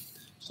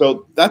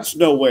 So that's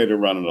no way to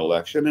run an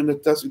election, and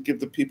it doesn't give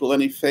the people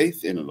any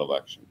faith in an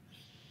election.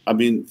 I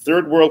mean,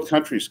 third world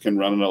countries can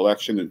run an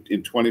election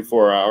in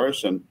 24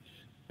 hours and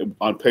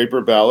on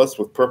paper ballots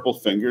with purple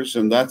fingers,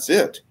 and that's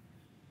it.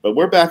 But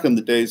we're back in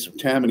the days of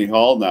Tammany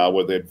Hall now,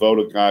 where they'd vote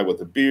a guy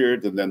with a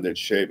beard, and then they'd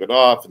shave it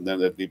off, and then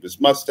they'd leave his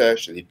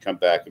mustache, and he'd come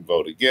back and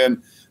vote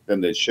again. Then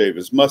they'd shave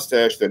his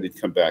mustache, then he'd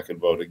come back and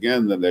vote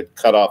again. Then they'd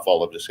cut off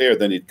all of his hair,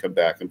 then he'd come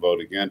back and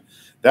vote again.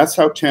 That's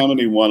how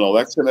Tammany won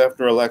election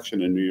after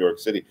election in New York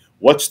City.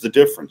 What's the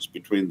difference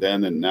between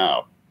then and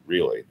now,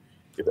 really?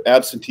 If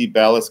absentee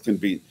ballots can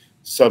be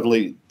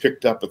suddenly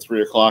picked up at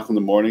 3 o'clock in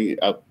the morning,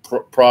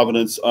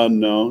 provenance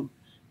unknown,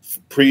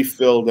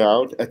 pre-filled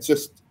out, it's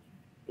just,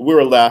 we're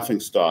a laughing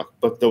stock.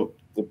 But the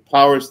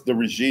powers, the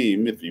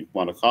regime, if you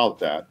want to call it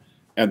that,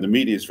 and the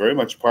media is very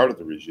much part of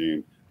the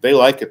regime, they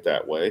like it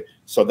that way.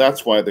 So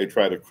that's why they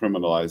try to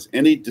criminalize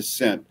any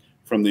dissent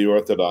from the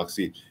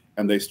orthodoxy,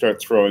 and they start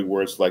throwing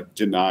words like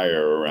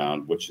denier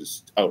around, which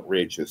is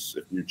outrageous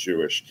if you're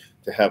Jewish,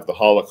 to have the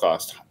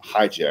Holocaust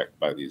hijacked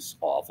by these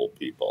awful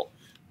people.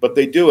 But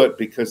they do it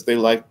because they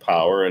like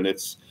power, and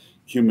it's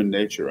human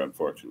nature,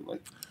 unfortunately.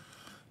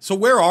 So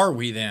where are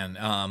we then?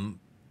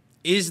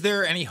 Is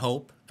there any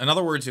hope? In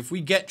other words, if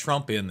we get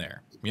Trump in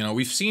there, you know,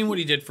 we've seen what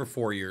he did for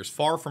 4 years,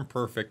 far from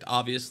perfect,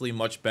 obviously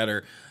much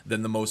better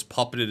than the most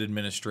puppeted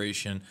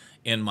administration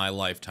in my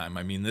lifetime.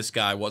 I mean, this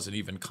guy wasn't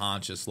even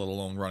conscious, let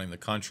alone running the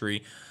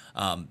country.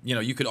 You know,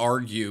 you could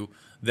argue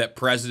that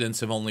presidents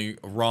have only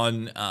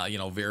run, you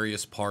know,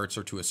 various parts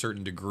or to a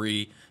certain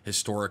degree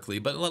historically.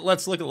 But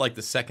let's look at like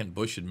the second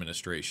Bush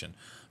administration,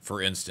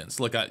 for instance.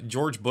 Look,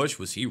 George Bush,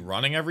 was he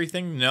running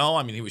everything? No,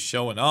 I mean, he was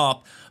showing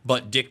up.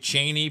 But Dick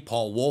Cheney,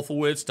 Paul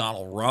Wolfowitz,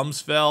 Donald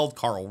Rumsfeld,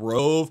 Karl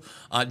Rove,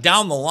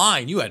 down the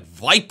line, you had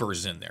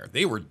vipers in there.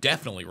 They were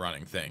definitely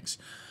running things.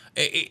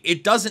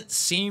 It doesn't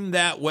seem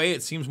that way.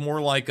 It seems more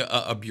like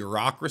a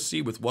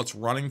bureaucracy with what's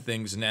running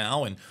things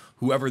now and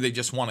whoever they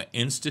just want to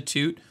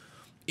institute.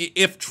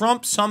 If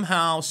Trump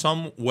somehow,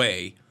 some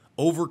way,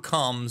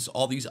 overcomes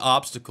all these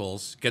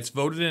obstacles, gets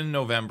voted in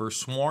November,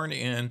 sworn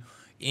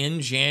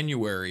in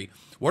January,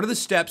 what are the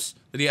steps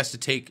that he has to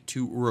take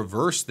to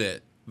reverse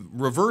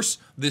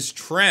this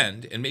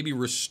trend and maybe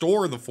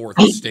restore the fourth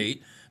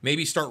estate,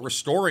 maybe start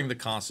restoring the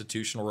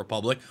constitutional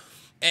republic?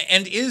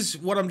 And is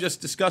what I'm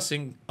just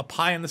discussing a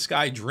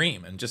pie-in-the-sky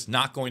dream and just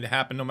not going to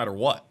happen no matter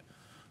what?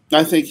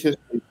 I think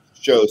history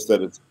shows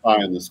that it's a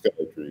pie-in-the-sky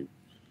dream.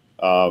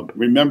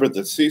 Remember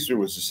that Caesar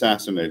was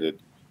assassinated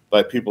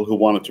by people who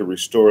wanted to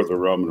restore the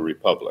Roman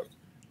Republic.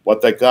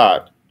 What they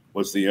got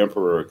was the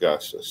Emperor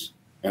Augustus,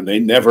 and they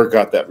never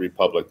got that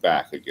republic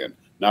back again,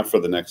 not for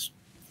the next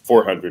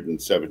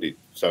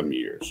 470-some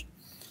years.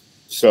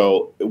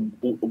 So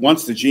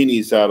once the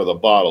genie's out of the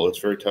bottle, it's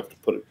very tough to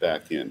put it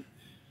back in.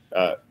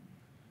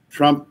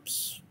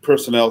 Trump's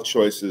personnel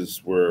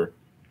choices were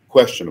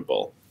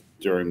questionable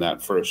during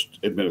that first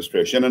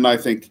administration, and I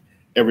think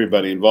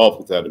everybody involved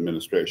with that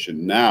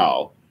administration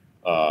now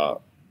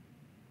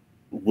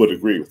would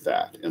agree with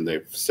that, and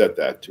they've said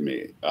that to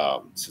me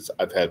since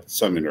I've had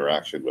some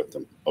interaction with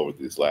them over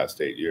these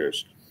last 8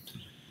 years.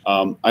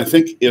 I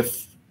think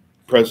if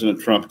President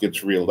Trump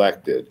gets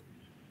reelected,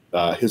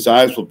 his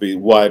eyes will be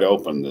wide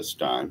open this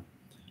time.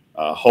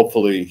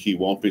 Hopefully, he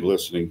won't be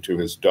listening to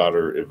his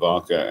daughter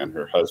Ivanka and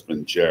her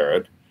husband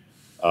Jared.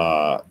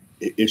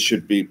 It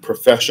should be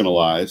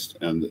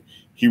professionalized, and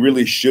he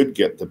really should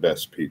get the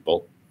best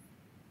people.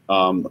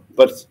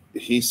 But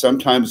he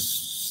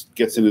sometimes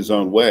gets in his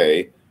own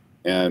way,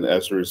 and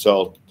as a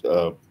result,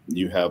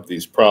 you have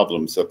these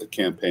problems that the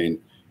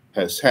campaign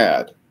has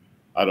had.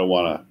 I don't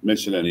want to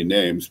mention any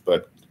names,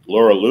 but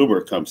Laura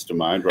Loomer comes to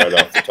mind right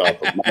off the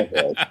top of my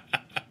head.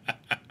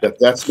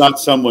 That's not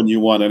someone you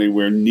want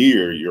anywhere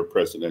near your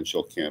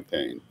presidential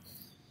campaign.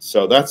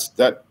 So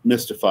that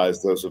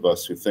mystifies those of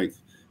us who think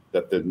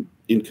that the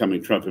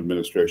incoming Trump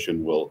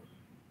administration will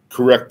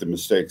correct the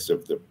mistakes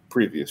of the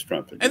previous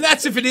Trump administration. And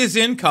that's if it is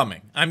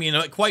incoming. I mean,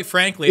 quite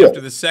frankly,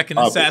 after the second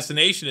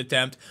assassination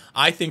attempt,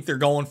 I think they're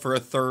going for a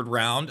third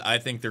round. I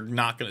think they're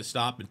not going to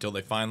stop until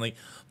they finally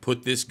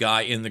put this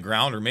guy in the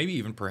ground, or maybe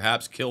even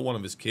perhaps kill one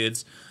of his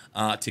kids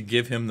to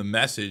give him the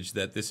message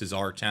that this is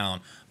our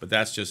town. But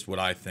that's just what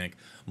I think.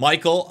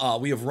 Michael,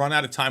 we have run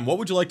out of time. What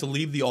would you like to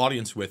leave the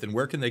audience with, and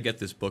where can they get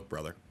this book,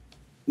 brother?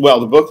 Well,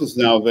 the book is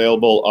now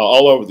available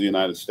all over the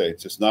United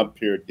States. It's not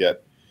appeared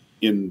yet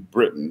in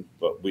Britain,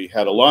 but we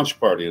had a launch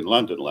party in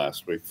London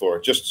last week for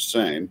it, just the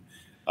same,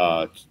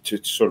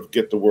 to sort of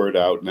get the word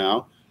out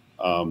now.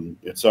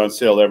 It's on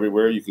sale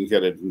everywhere. You can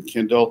get it in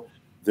Kindle.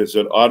 There's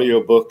an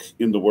audiobook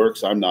in the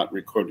works. I'm not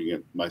recording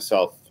it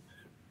myself,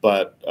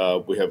 but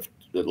we have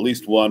at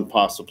least one,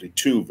 possibly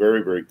two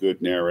very, very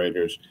good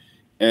narrators.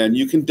 And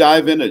you can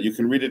dive in it. You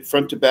can read it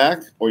front to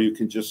back, or you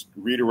can just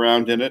read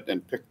around in it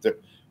and pick the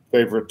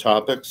favorite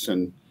topics.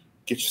 And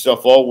get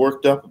yourself all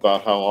worked up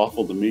about how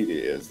awful the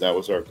media is. That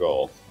was our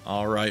goal.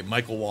 All right,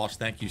 Michael Walsh,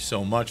 thank you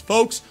so much.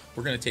 Folks,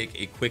 we're going to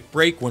take a quick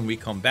break. When we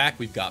come back,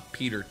 we've got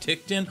Peter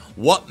Tickton.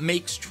 What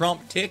makes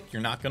Trump tick?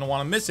 You're not going to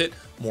want to miss it.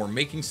 More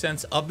Making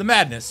Sense of the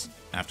Madness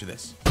after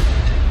this.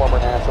 Former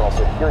National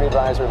Security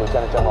Advisor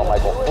Lieutenant General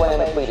Michael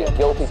Flynn pleaded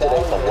guilty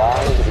today to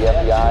lying to the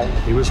FBI.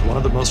 He was one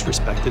of the most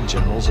respected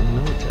generals in the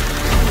military.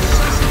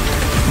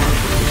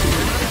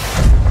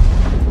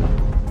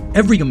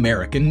 Every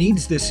American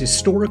needs this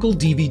historical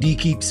DVD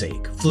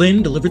keepsake.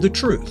 Flynn delivered the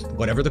truth,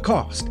 whatever the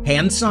cost.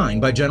 Hand signed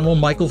by General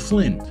Michael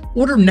Flynn.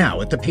 Order now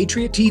at the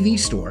Patriot TV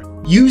store.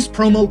 Use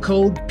promo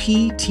code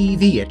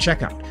PTV at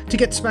checkout to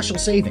get special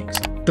savings.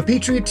 The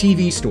Patriot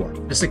TV store,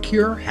 a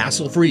secure,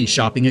 hassle-free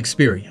shopping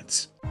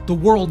experience. The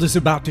world is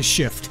about to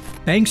shift.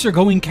 Banks are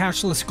going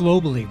cashless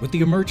globally with the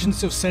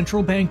emergence of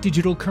central bank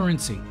digital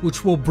currency,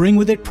 which will bring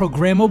with it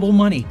programmable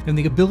money and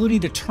the ability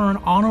to turn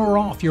on or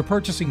off your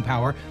purchasing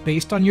power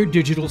based on your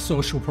digital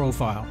social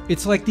profile.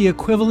 It's like the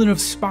equivalent of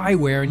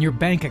spyware in your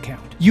bank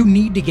account. You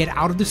need to get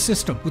out of the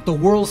system with the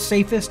world's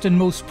safest and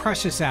most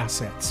precious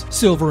assets,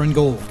 silver and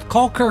gold.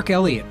 Call Kirk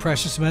Elliott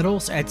Precious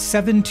Metals at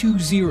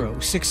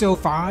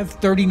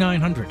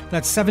 720-605-3900.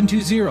 That's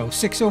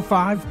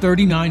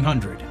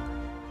 720-605-3900.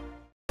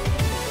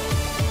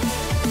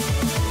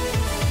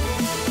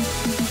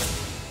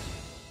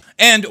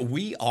 And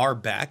we are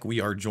back.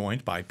 We are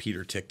joined by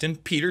Peter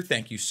Tickton. Peter,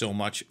 thank you so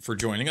much for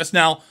joining us.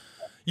 Now,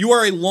 you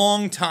are a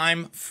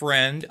longtime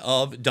friend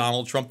of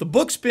Donald Trump. The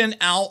book's been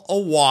out a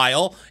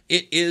while.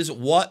 It is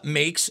What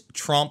Makes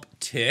Trump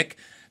Tick.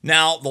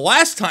 Now, the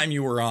last time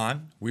you were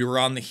on, we were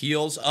on the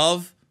heels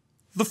of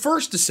the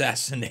first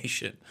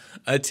assassination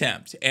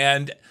attempt.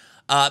 And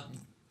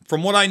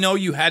from what I know,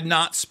 you had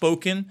not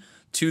spoken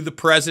to the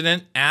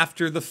president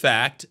after the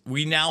fact.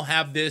 We now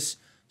have this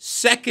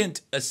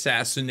second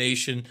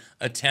assassination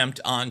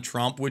attempt on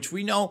Trump, which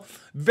we know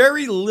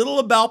very little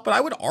about, but I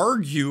would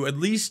argue at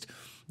least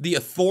the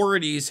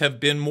authorities have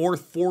been more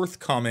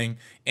forthcoming,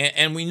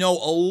 and we know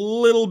a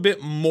little bit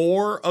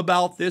more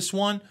about this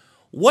one.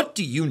 What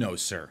do you know,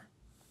 sir?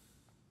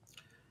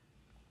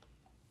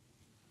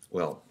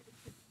 Well,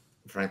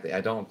 frankly,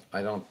 I don't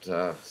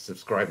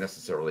subscribe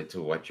necessarily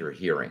to what you're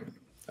hearing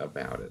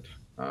about it.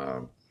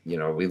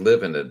 We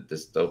live in a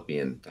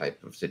dystopian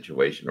type of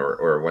situation,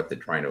 or what they're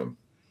trying to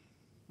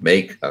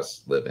make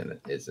us live in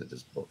it is a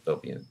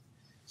dystopian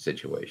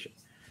situation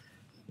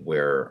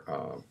where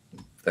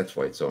that's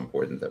why it's so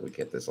important that we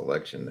get this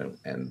election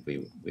and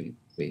we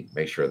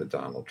make sure that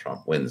Donald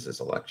Trump wins this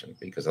election,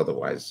 because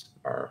otherwise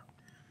our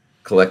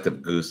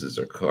collective gooses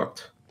are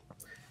cooked.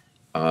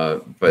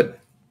 But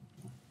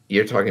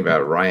you're talking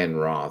about Ryan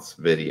Roth's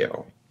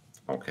video,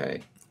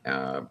 okay?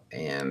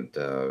 And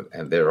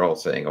they're all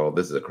saying, "Oh,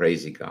 this is a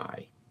crazy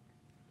guy."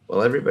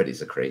 Well,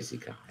 everybody's a crazy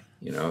guy.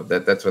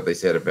 That's what they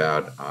said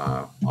about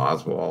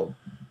Oswald.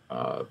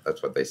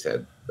 That's what they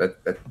said. That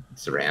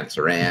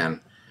Saran.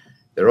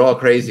 They're all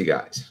crazy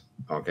guys.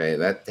 Okay,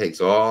 that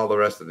takes all the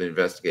rest of the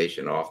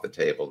investigation off the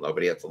table.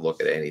 Nobody has to look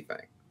at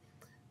anything,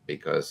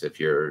 because if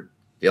you're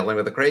dealing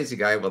with a crazy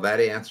guy, well, that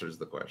answers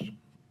the question.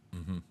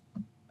 Mm-hmm.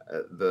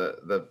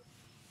 The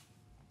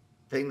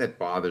thing that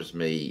bothers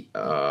me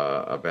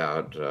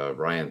about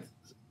Ryan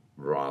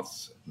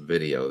Roth's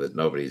video that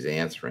nobody's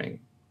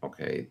answering.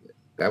 Okay.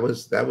 That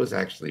was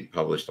actually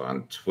published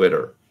on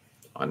Twitter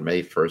on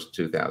May 1st,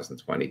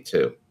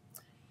 2022.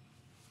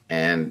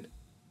 And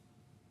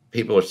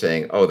people are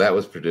saying, oh, that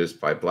was produced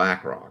by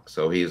BlackRock.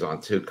 So he's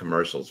on 2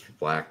 commercials for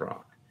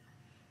BlackRock.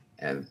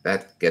 And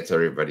that gets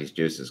everybody's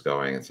juices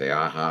going and say,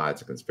 aha,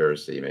 it's a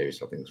conspiracy. Maybe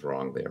something's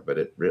wrong there.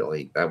 But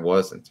that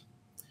wasn't.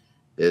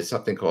 There's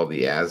something called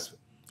the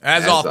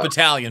Azov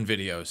Battalion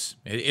videos.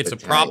 It's a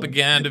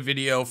propaganda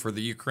video for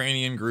the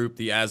Ukrainian group,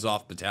 the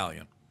Azov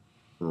Battalion.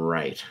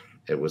 Right.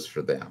 It was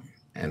for them.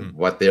 And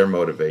what their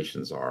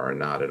motivations are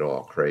not at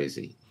all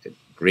crazy.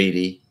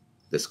 Greedy,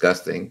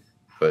 disgusting,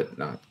 but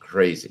not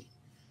crazy.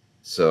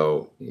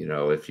 So,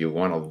 if you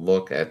want to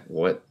look at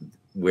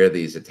where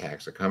these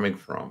attacks are coming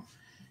from,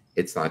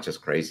 it's not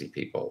just crazy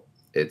people.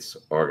 It's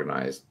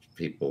organized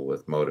people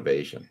with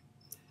motivation.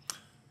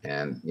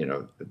 And,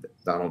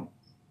 Donald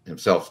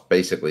himself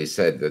basically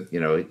said that,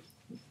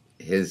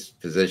 his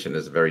position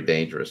is a very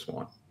dangerous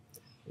one.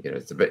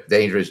 It's a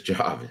dangerous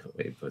job, the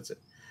way he puts it.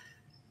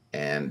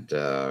 And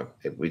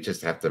we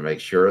just have to make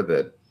sure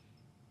that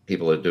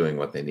people are doing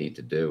what they need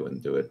to do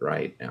and do it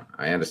right. Now,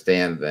 I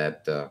understand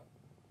that the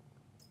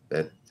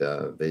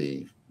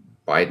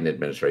Biden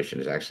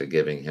administration is actually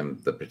giving him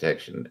the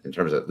protection in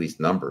terms of at least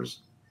numbers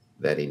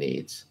that he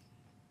needs.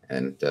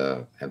 And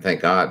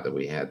thank God that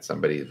we had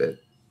somebody that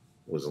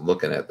was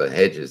looking at the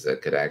hedges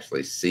that could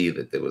actually see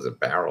that there was a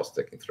barrel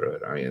sticking through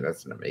it. I mean,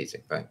 that's an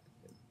amazing thing.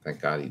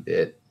 Thank God he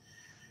did.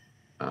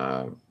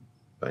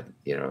 But,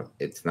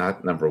 it's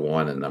not number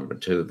 1 and number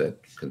 2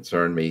 that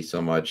concern me so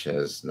much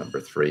as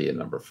number 3 and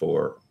number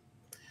 4.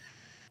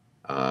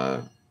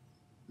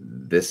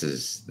 This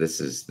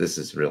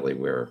is really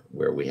where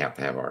we have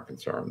to have our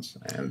concerns,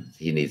 and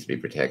he needs to be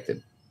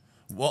protected.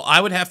 Well,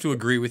 I would have to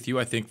agree with you.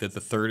 I think that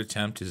the third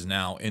attempt is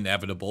now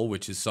inevitable,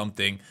 which is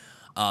something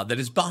that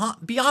is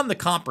beyond the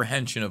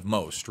comprehension of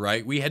most,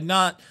 right? We had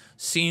not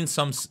seen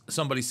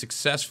somebody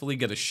successfully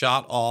get a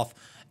shot off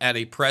at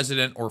a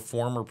president or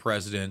former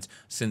president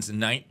since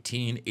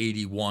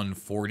 1981,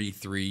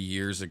 43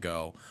 years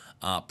ago,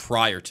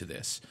 prior to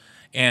this.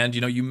 And,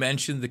 you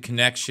mentioned the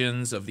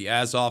connections of the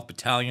Azov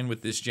battalion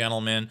with this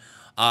gentleman.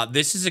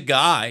 This is a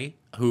guy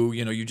who,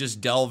 you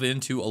just delve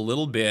into a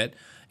little bit.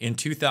 In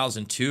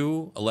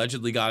 2002,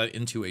 allegedly got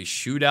into a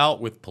shootout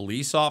with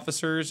police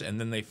officers, and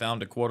then they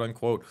found a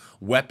quote-unquote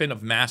weapon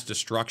of mass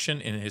destruction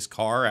in his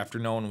car after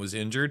no one was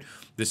injured.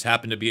 This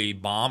happened to be a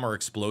bomb or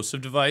explosive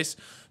device.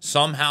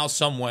 Somehow,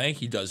 some way,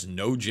 he does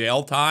no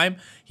jail time.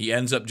 He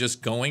ends up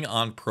just going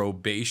on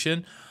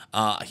probation.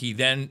 He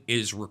then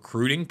is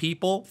recruiting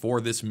people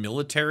for this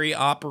military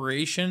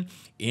operation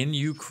in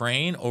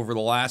Ukraine over the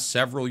last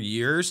several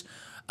years.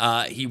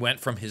 He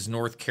went from his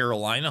North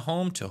Carolina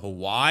home to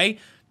Hawaii.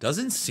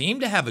 Doesn't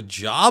seem to have a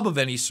job of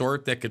any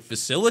sort that could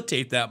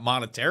facilitate that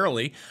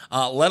monetarily,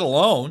 let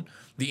alone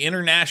the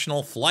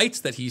international flights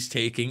that he's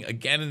taking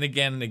again and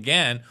again and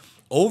again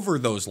over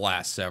those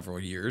last several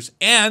years.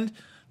 And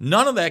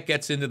none of that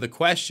gets into the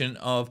question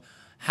of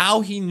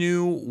how he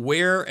knew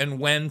where and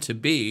when to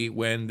be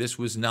when this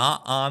was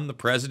not on the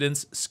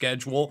president's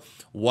schedule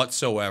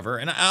whatsoever.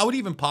 And I would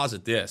even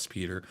posit this,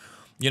 Peter.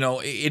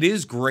 It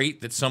is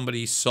great that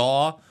somebody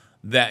saw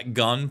that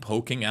gun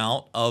poking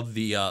out of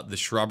the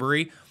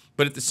shrubbery.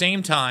 But at the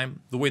same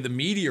time, the way the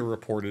media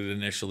reported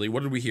initially,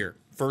 what did we hear?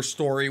 First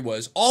story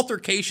was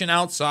altercation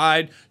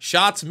outside,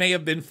 shots may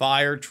have been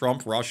fired,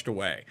 Trump rushed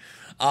away.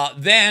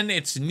 Then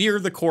it's near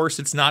the course,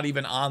 it's not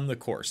even on the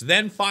course.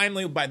 Then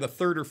finally, by the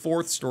third or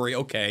fourth story,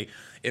 okay,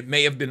 it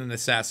may have been an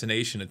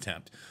assassination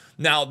attempt.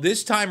 Now,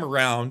 this time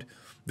around,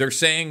 they're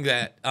saying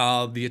that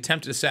the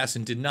attempted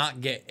assassin did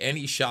not get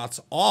any shots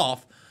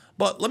off.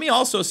 But let me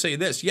also say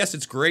this. Yes,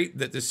 it's great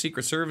that the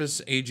Secret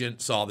Service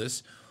agent saw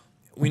this.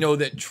 We know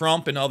that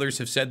Trump and others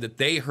have said that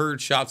they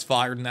heard shots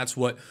fired, and that's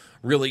what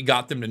really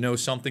got them to know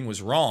something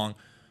was wrong.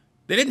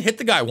 They didn't hit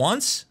the guy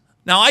once.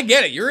 Now, I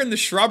get it. You're in the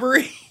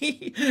shrubbery,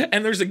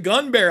 and there's a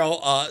gun barrel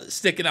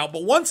sticking out.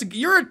 But once again,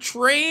 you're a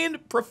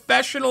trained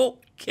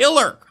professional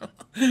killer.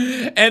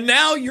 And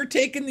now you're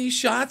taking these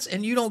shots,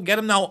 and you don't get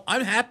them. Now,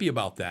 I'm happy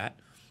about that.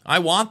 I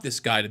want this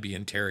guy to be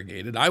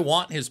interrogated. I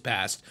want his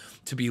past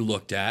to be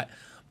looked at.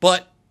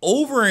 But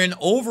over and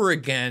over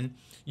again,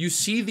 you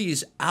see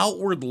these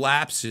outward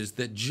lapses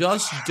that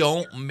just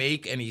don't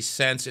make any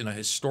sense in a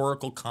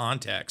historical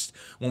context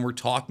when we're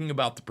talking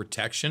about the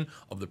protection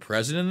of the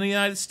President of the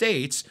United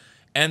States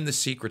and the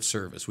Secret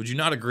Service. Would you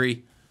not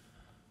agree?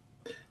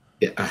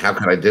 Yeah, how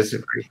could I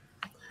disagree?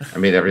 I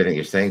mean, everything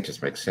you're saying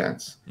just makes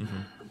sense.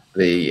 Mm-hmm.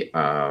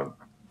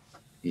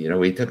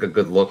 We took a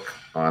good look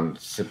on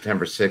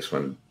September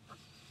 6th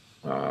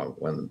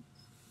when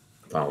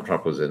Donald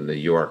Trump was in New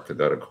York to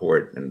go to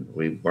court, and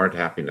we weren't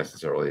happy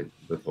necessarily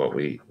with what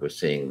we were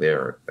seeing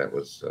there. That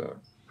was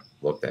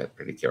looked at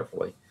pretty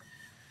carefully.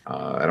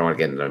 I don't want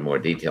to get into more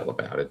detail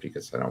about it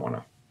because I don't want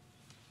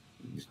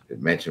to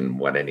mention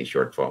what any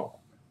shortfall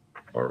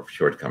or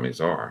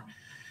shortcomings are.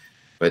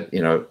 But,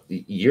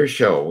 your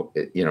show,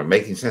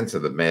 making sense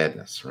of the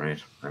madness,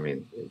 right? I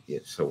mean,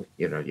 so,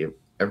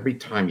 every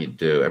time you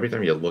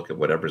look at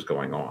whatever's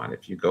going on,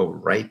 if you go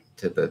right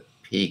to the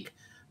peak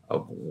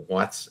of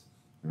what's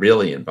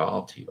really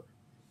involved here,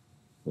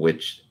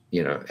 which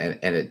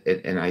I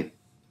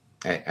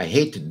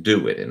hate to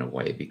do it in a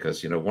way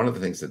because one of the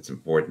things that's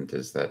important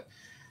is that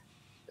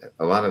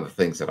a lot of the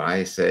things that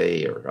I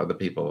say or other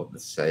people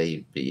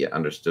say be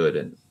understood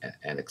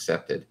and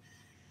accepted,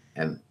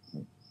 and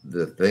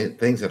the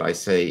things that I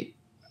say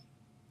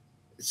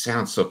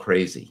sound so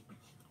crazy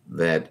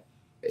that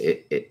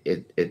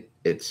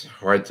it's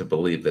hard to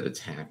believe that it's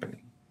happening.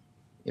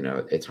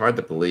 It's hard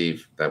to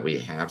believe that we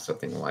have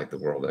something like the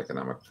World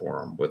Economic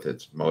Forum with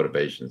its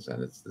motivations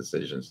and its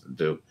decisions to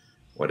do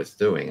what it's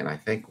doing. And I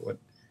think what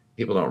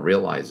people don't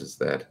realize is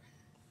that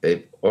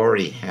they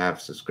already have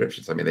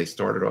subscriptions. I mean, they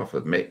started off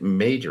with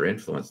major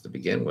influence to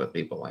begin with,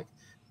 people like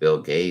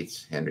Bill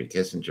Gates, Henry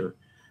Kissinger,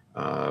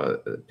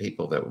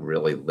 people that were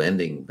really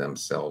lending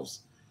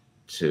themselves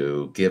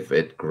to give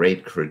it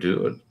great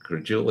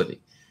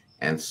credulity.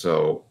 And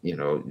so,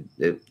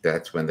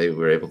 that's when they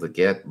were able to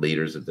get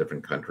leaders of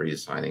different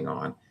countries signing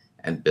on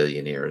and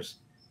billionaires.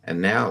 And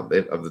now of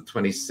the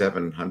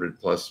 2,700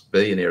 plus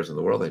billionaires in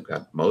the world, they've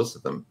got most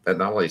of them that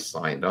not only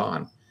signed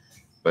on,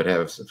 but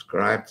have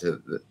subscribed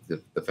to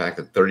the fact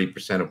that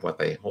 30% of what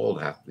they hold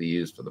have to be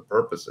used for the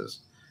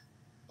purposes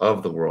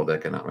of the World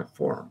Economic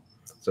Forum.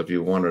 So if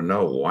you want to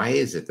know why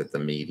is it that the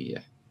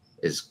media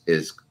is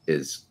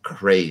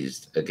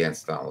crazed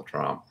against Donald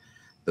Trump,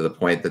 to the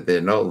point that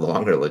they're no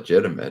longer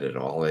legitimate at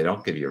all. They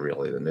don't give you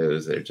really the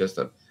news. They're just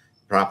a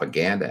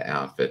propaganda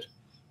outfit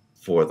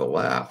for the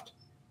left.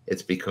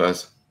 It's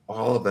because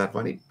all of that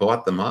money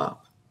bought them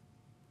up.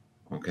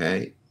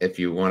 Okay. If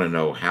you want to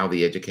know how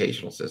the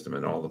educational system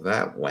and all of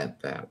that went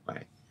that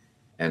way.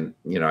 And,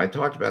 I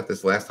talked about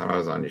this last time I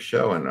was on your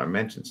show, and I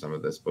mentioned some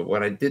of this, but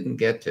what I didn't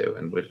get to,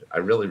 and which I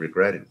really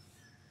regretted,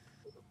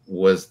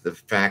 was the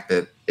fact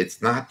that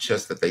it's not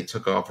just that they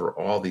took over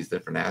all these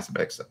different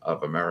aspects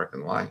of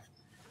American life,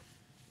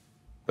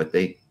 but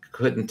they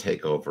couldn't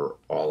take over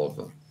all of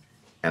them.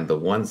 And the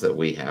ones that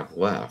we have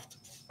left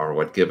are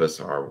what give us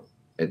our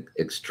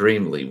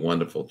extremely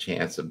wonderful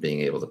chance of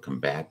being able to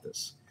combat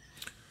this.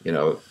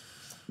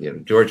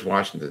 George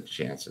Washington's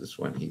chances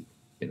when he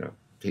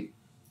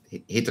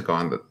took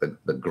on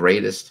the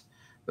greatest,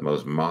 the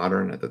most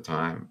modern at the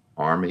time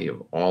army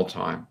of all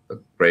time,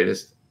 the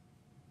greatest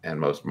and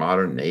most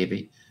modern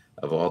navy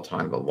of all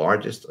time, the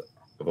largest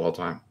of all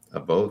time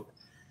of both.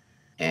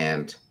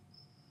 And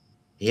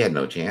he had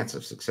no chance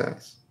of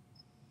success,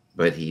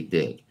 but he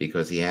did,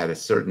 because he had a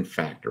certain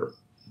factor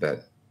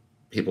that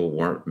people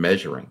weren't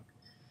measuring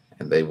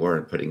and they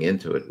weren't putting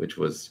into it, which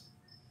was,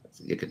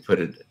 you could put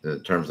it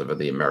in terms of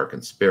the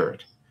American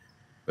spirit,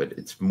 but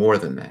it's more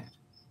than that.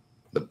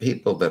 The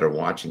people that are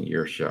watching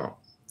your show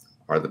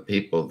are the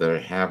people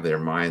that have their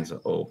minds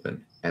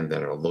open and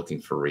that are looking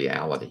for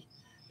reality.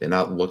 They're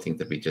not looking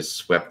to be just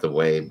swept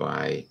away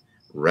by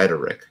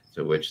rhetoric,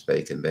 to which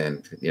they can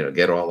then,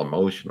 get all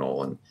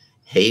emotional and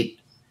hate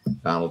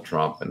Donald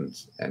Trump and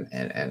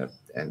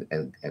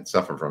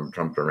suffer from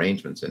Trump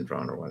derangement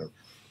syndrome or whatever.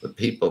 The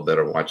people that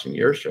are watching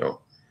your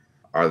show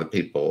are the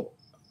people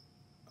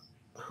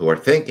who are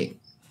thinking.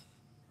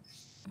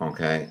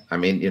 Okay. I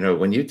mean,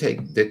 when you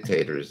take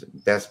dictators,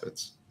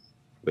 despots,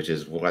 which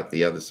is what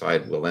the other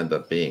side will end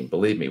up being,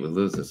 believe me, we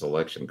lose this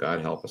election,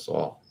 God help us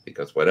all,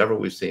 because whatever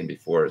we've seen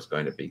before is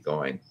going to be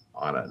going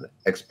on an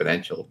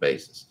exponential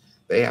basis.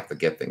 They have to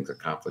get things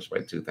accomplished by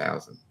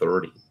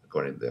 2030,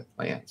 according to their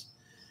plans.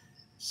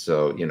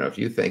 So, if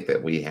you think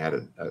that we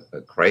had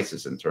a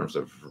crisis in terms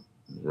of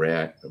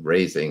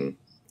raising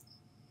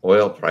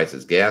oil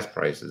prices, gas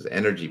prices,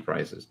 energy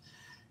prices,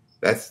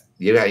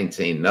 you ain't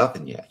seen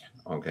nothing yet.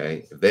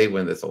 Okay. If they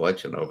win this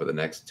election over the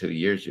next 2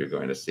 years, you're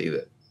going to see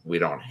that we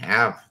don't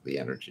have the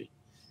energy.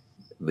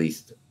 At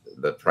least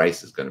the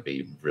price is going to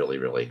be really,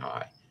 really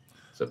high.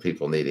 So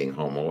people needing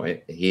home oil,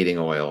 heating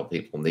oil,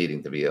 people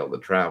needing to be able to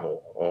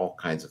travel, all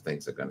kinds of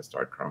things are going to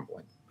start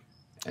crumbling.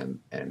 And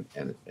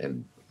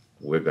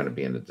we're going to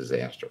be in a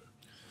disaster.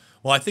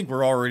 Well, I think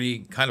we're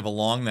already kind of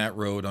along that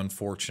road,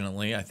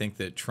 unfortunately. I think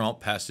that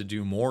Trump has to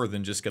do more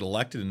than just get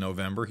elected in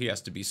November. He has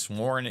to be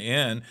sworn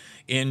in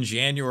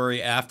January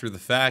after the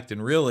fact.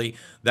 And really,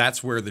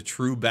 that's where the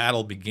true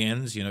battle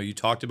begins. You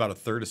talked about a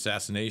third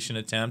assassination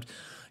attempt.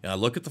 I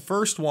look at the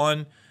first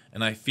one,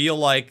 and I feel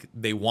like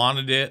they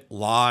wanted it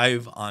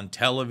live on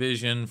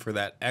television for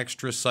that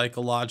extra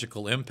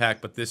psychological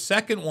impact. But this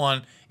second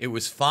one, it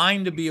was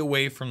fine to be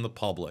away from the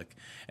public.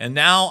 And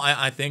now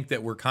I think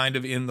that we're kind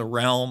of in the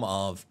realm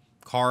of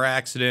car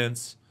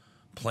accidents,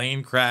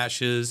 plane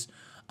crashes,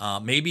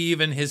 maybe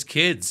even his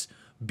kids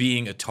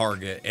being a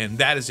target. And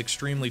that is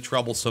extremely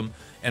troublesome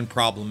and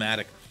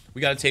problematic.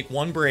 We got to take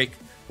one break.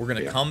 We're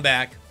going to come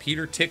back.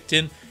 Peter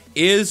Tickton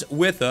is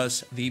with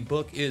us. The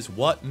book is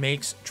What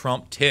Makes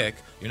Trump Tick.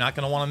 You're not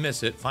going to want to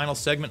miss it. Final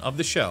segment of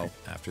the show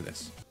after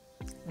this.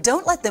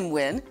 Don't let them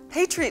win.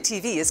 Patriot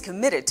TV is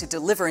committed to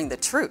delivering the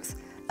truth.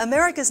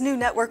 America's new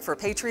network for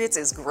Patriots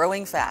is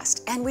growing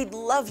fast, and we'd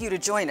love you to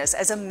join us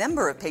as a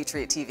member of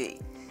Patriot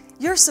TV.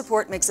 Your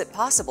support makes it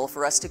possible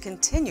for us to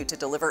continue to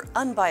deliver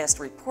unbiased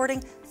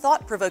reporting,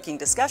 thought-provoking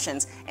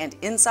discussions, and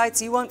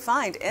insights you won't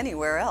find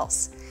anywhere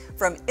else.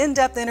 From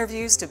in-depth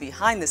interviews to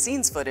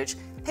behind-the-scenes footage,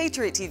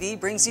 Patriot TV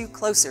brings you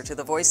closer to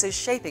the voices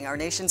shaping our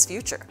nation's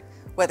future.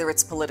 Whether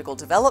it's political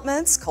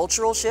developments,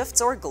 cultural shifts,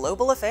 or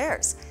global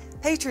affairs,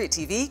 Patriot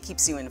TV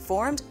keeps you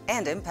informed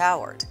and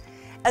empowered.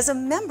 As a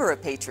member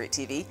of Patriot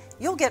TV,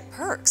 you'll get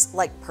perks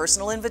like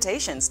personal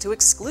invitations to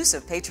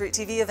exclusive Patriot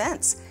TV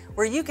events,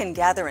 where you can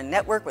gather and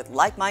network with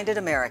like-minded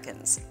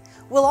Americans.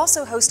 We'll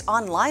also host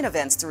online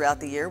events throughout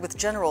the year with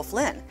General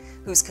Flynn,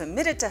 who's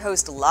committed to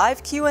host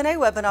live Q&A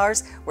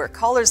webinars where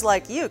callers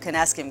like you can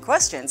ask him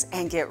questions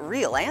and get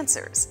real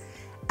answers.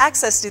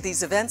 Access to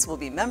these events will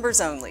be members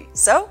only,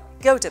 so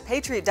go to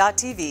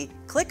patriot.tv,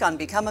 click on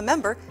Become a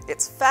Member.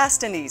 It's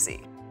fast and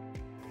easy.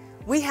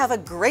 We have a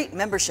great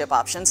membership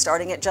option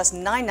starting at just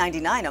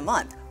 $9.99 a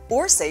month,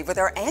 or save with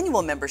our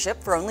annual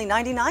membership for only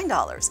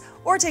 $99,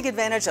 or take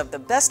advantage of the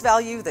best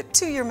value, the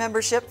 2-year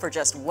membership for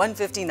just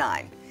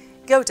 $159.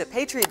 Go to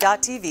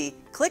patriot.tv,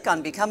 click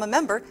on Become a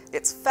Member.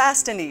 It's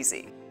fast and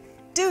easy.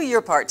 Do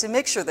your part to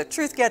make sure the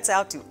truth gets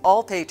out to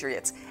all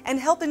Patriots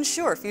and help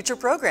ensure future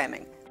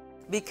programming.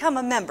 Become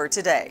a member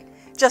today.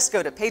 Just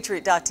go to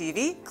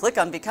patriot.tv, click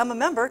on Become a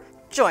Member,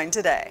 join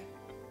today.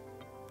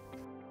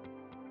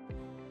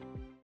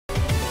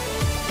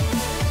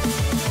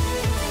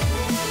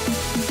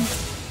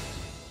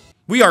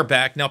 We are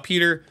back. Now,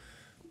 Peter,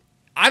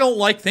 I don't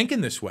like thinking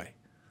this way.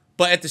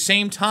 But at the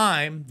same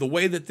time, the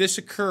way that this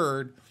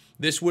occurred,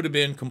 this would have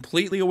been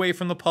completely away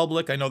from the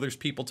public. I know there's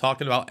people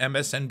talking about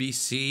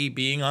MSNBC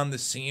being on the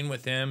scene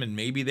with him, and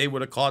maybe they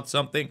would have caught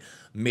something.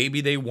 Maybe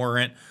they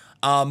weren't.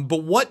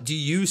 But what do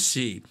you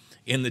see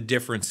in the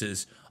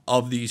differences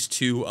of these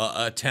two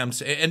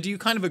attempts. And do you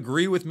kind of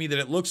agree with me that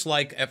it looks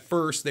like at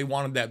first they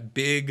wanted that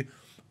big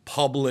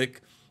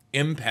public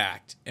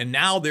impact, and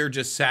now they're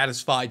just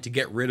satisfied to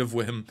get rid of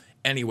him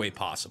any way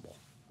possible?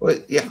 Well,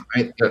 yeah,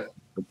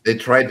 they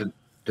tried to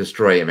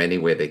destroy him any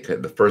way they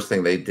could. The first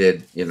thing they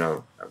did,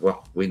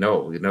 well, we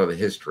know the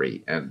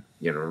history, and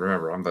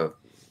remember, I'm the,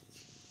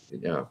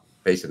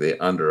 basically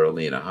under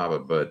Alina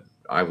Habba, but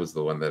I was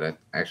the one that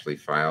actually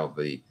filed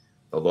the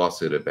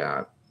lawsuit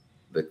about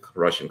the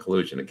Russian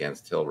collusion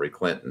against Hillary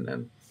Clinton,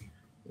 and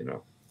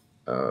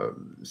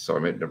so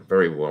I'm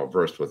very well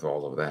versed with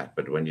all of that.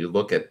 But when you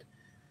look at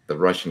the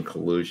Russian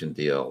collusion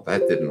deal,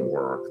 that didn't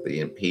work. The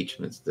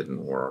impeachments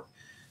didn't work.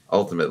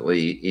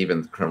 Ultimately,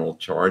 even criminal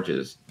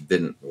charges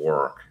didn't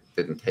work.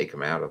 Didn't take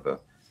him out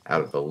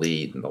of the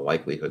lead and the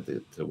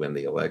likelihood to win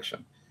the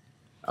election.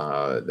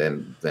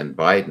 Then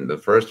Biden, the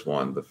first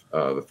one,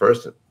 the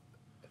first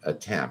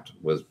attempt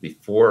was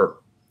before.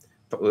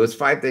 It was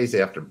 5 days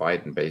after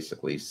Biden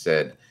basically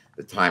said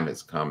the time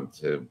has come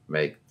to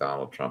make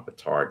Donald Trump a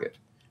target,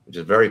 which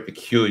is very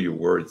peculiar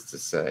words to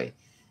say.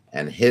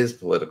 And his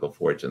political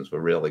fortunes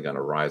were really going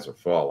to rise or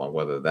fall on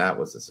whether that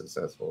was a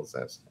successful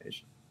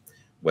assassination,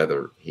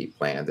 whether he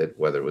planned it,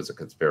 whether it was a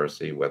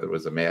conspiracy, whether it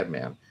was a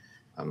madman.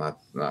 I'm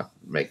not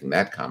making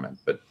that comment,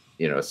 but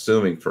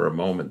assuming for a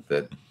moment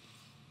that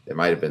there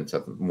might have been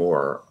something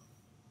more,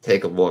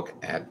 take a look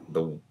at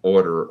the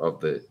order of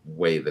the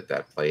way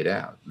that played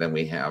out. Then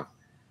we have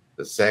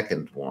the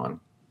second one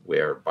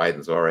where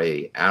Biden's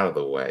already out of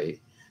the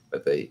way,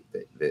 but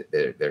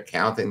they're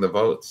counting the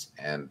votes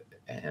and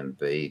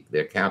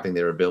they're counting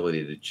their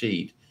ability to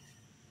cheat.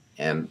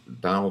 And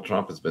Donald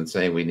Trump has been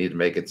saying we need to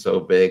make it so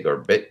big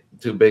or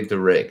too big to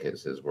rig,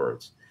 is his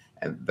words.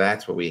 And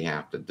that's what we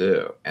have to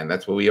do. And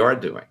that's what we are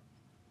doing.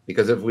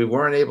 Because if we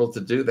weren't able to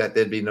do that,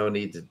 there'd be no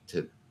need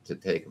to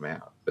take them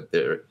out. But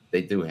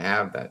they do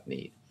have that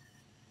need.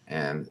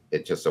 And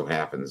it just so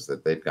happens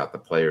that they've got the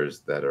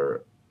players that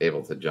are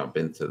able to jump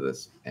into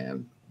this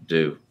and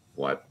do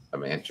what a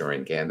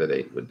Manchurian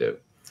candidate would do.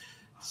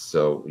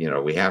 So,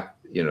 we have,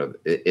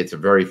 it's a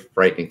very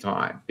frightening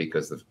time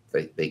because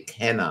they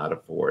cannot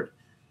afford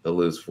to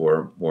lose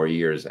 4 more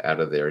years out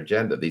of their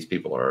agenda. These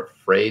people are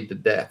afraid to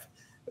death.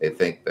 They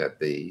think that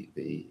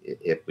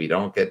if we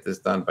don't get this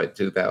done by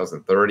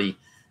 2030,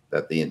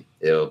 that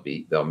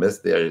they'll miss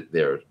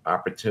their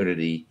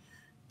opportunity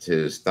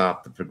to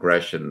stop the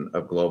progression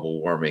of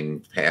global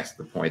warming past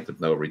the point of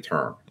no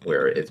return,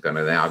 where it's going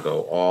to now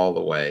go all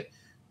the way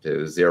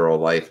to zero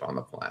life on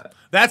the planet.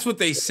 That's what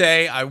they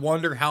say. I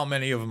wonder how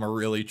many of them are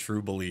really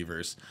true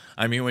believers.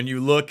 I mean, when you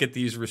look at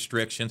these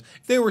restrictions,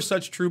 if they were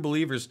such true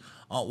believers,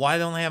 why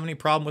don't they have any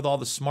problem with all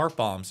the smart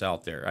bombs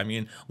out there? I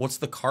mean, what's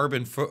the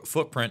carbon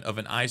footprint of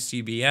an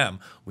ICBM?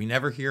 We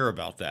never hear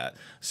about that.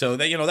 So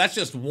that's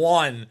just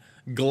one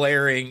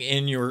glaring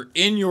in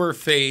your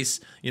face,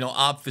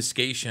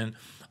 obfuscation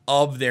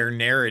of their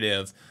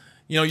narrative.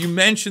 You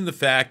mentioned the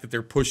fact that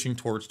they're pushing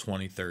towards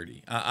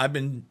 2030. I've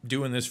been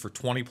doing this for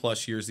 20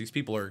 plus years. These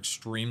people are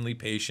extremely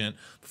patient.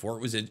 Before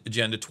it was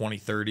Agenda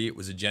 2030, it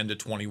was Agenda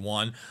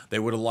 21. They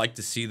would have liked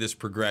to see this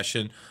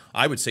progression,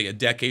 I would say, a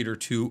decade or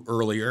two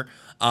earlier.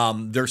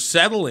 They're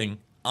settling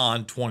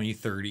on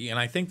 2030, and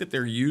I think that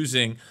they're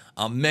using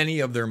many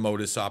of their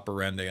modus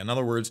operandi. In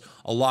other words,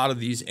 a lot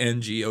of these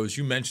NGOs,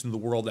 you mentioned the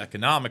World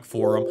Economic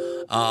Forum,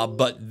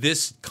 but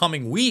this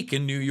coming week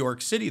in New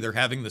York City, they're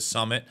having the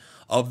Summit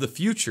of the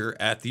Future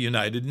at the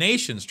United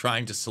Nations,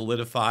 trying to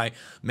solidify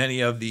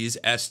many of these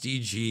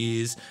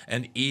SDGs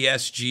and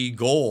ESG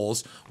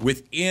goals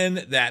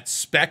within that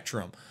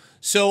spectrum.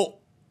 So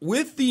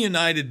with the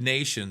United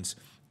Nations,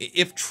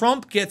 if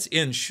Trump gets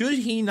in, should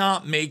he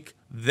not make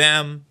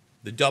them,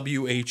 the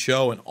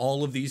WHO and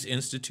all of these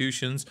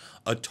institutions,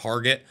 a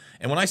target?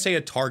 And when I say a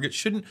target,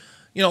 shouldn't,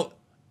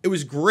 it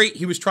was great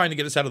he was trying to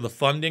get us out of the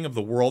funding of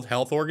the World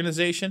Health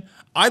Organization.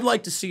 I'd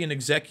like to see an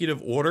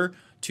executive order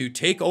to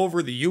take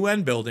over the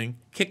UN building,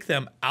 kick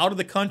them out of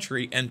the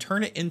country, and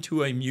turn it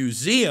into a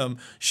museum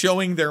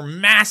showing their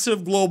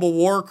massive global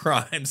war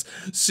crimes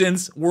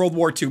since World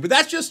War II. But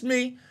that's just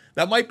me.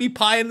 That might be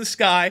pie in the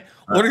sky.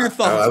 What are your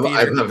thoughts, Peter?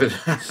 I love it.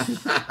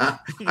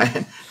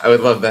 I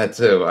would love that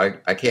too.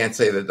 I can't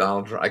say that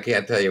Donald Trump. I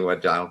can't tell you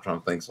what Donald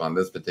Trump thinks on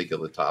this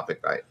particular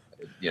topic.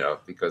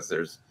 Because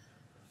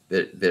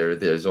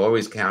there's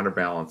always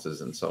counterbalances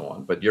and so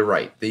on. But you're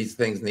right. These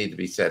things need to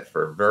be set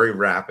for very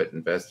rapid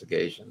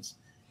investigations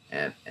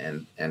and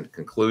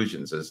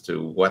conclusions as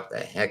to what the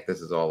heck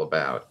this is all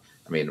about.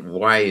 I mean,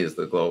 why is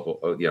the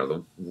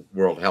the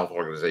World Health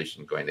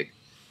Organization going to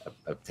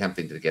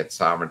attempting to get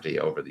sovereignty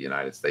over the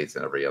United States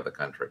and every other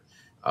country?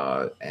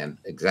 And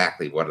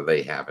exactly what do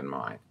they have in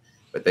mind?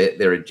 But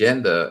their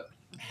agenda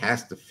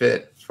has to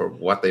fit for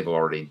what they've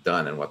already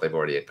done and what they've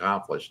already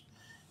accomplished.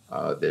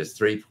 There's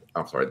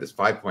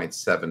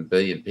 5.7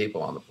 billion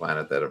people on the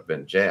planet that have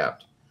been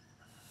jabbed.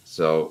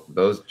 So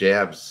those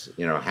jabs,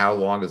 how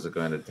long is it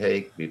going to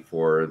take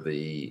before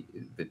the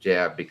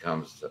jab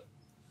becomes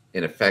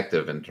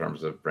ineffective in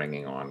terms of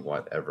bringing on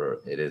whatever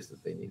it is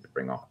that they need to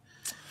bring on?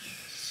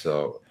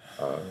 So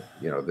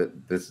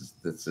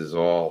This is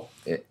all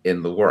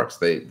in the works.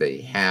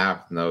 They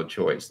have no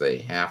choice. They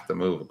have to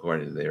move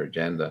according to their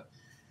agenda,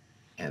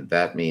 and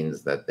that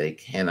means that they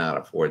cannot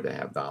afford to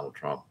have Donald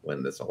Trump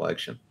win this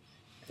election.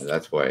 And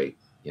that's why,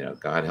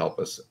 God help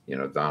us,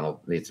 Donald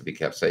needs to be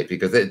kept safe,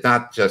 because it's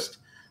not just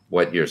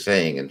what you're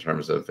saying in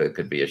terms of it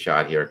could be a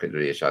shot here, it could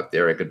be a shot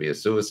there, it could be a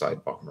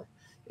suicide bomber,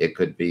 it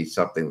could be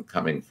something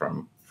coming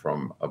from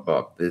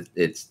above.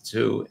 It's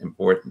too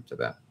important to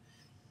them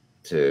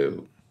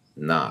to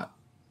not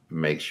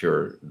make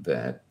sure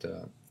that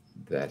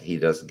that he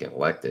doesn't get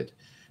elected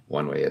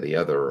one way or the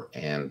other,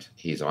 and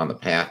he's on the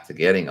path to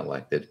getting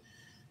elected.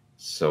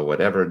 So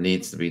whatever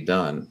needs to be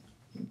done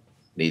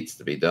needs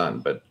to be done.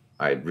 But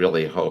I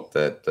really hope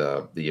that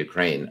the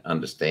Ukraine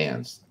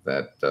understands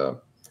that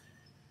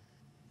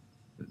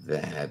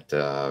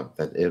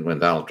when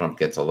Donald Trump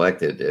gets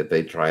elected, if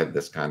they try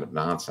this kind of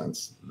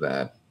nonsense,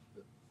 that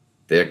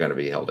they're going to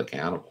be held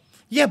accountable.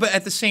 Yeah, but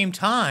at the same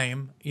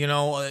time,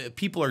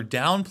 people are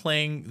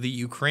downplaying the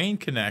Ukraine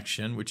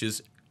connection, which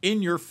is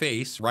in your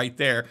face right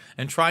there,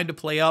 and trying to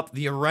play up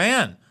the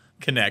Iran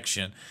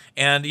connection.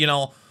 And,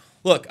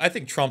 look, I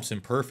think Trump's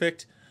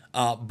imperfect,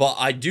 but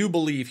I do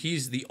believe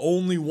he's the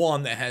only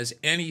one that has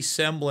any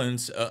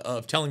semblance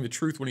of telling the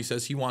truth when he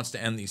says he wants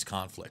to end these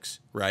conflicts,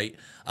 right?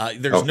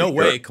 There's no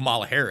way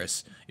Kamala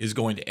Harris is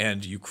going to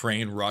end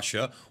Ukraine,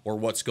 Russia, or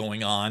what's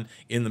going on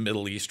in the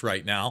Middle East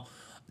right now.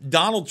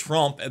 Donald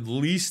Trump, at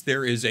least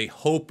there is a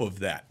hope of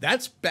that.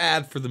 That's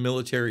bad for the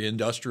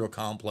military-industrial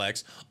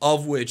complex,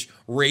 of which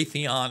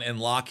Raytheon and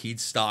Lockheed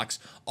stocks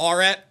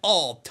are at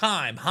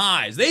all-time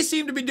highs. They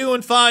seem to be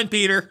doing fine,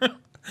 Peter.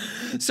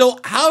 So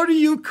how do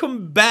you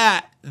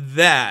combat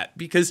that?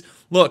 Because,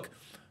 look,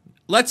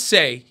 let's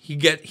say he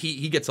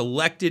gets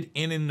elected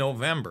in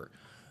November.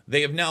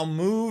 They have now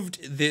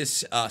moved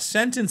this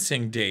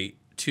sentencing date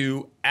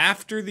to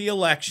after the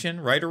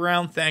election, right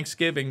around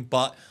Thanksgiving,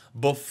 but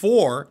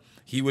before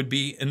he would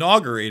be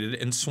inaugurated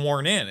and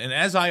sworn in. And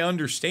as I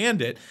understand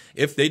it,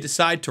 if they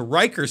decide to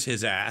Rikers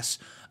his ass,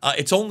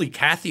 it's only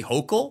Kathy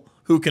Hochul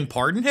who can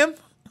pardon him?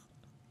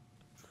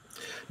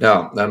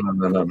 No.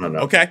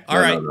 Okay, all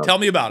right. Tell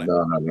me about it.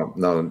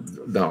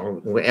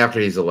 No. After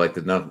he's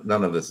elected,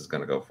 none of this is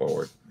going to go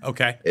forward.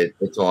 Okay.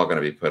 It's all going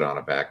to be put on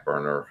a back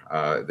burner.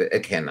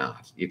 It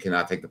cannot. You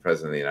cannot take the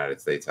president of the United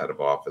States out of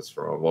office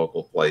from a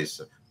local place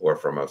or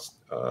from a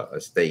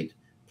state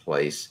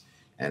place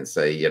and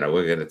say,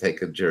 we're going to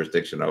take a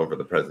jurisdiction over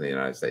the president of the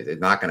United States. It's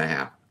not going to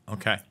happen.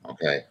 Okay.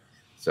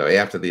 So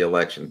after the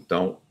election,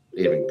 don't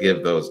even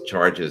give those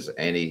charges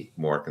any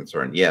more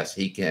concern. Yes,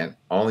 he can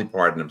only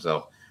pardon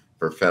himself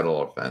for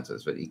federal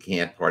offenses, but he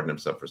can't pardon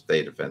himself for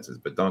state offenses.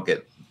 But don't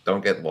get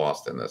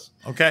lost in this.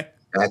 Okay.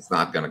 That's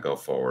not going to go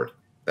forward.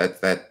 By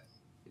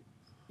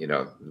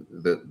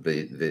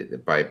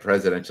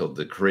presidential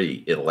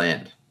decree, it'll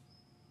end.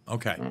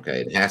 Okay.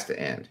 It has to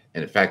end.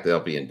 And in fact,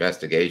 there'll be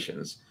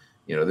investigations.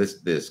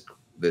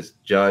 This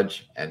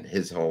judge and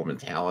his whole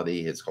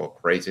mentality, his whole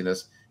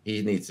craziness,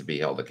 he needs to be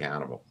held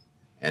accountable,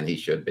 and he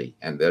should be.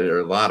 And there are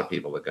a lot of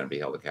people that are going to be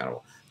held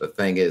accountable. The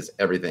thing is,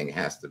 everything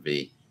has to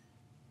be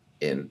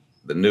in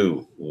the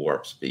new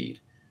warp speed.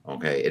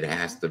 Okay, it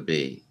has to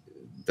be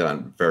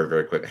done very,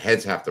 very quick.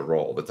 Heads have to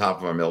roll. The top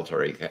of our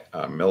military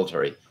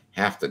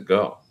have to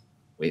go.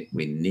 We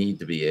need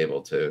to be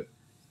able to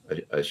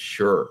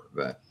assure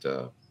that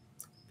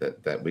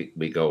that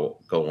we go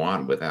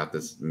on without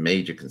this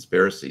major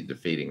conspiracy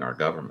defeating our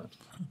government.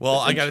 Well,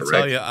 I got to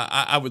tell you,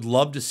 I would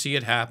love to see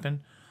it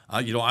happen.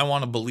 I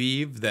want to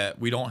believe that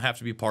we don't have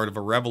to be part of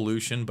a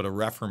revolution, but a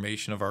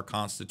reformation of our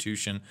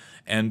Constitution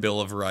and Bill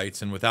of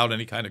Rights. And without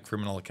any kind of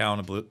criminal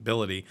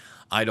accountability,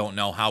 I don't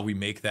know how we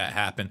make that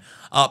happen.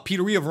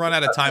 Peter, we have run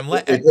out of time. Go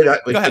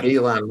ahead.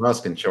 Elon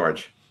Musk in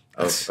charge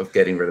of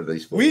getting rid of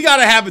these fools. We got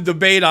to have a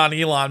debate on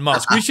Elon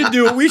Musk. We should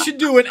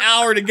do an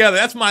hour together.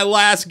 That's my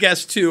last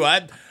guess too.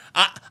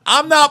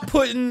 I'm not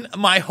putting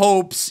my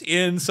hopes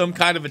in some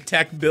kind of a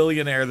tech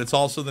billionaire that's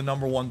also the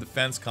 #1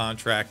 defense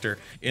contractor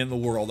in the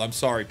world. I'm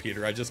sorry,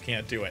 Peter. I just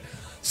can't do it.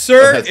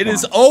 Sir, it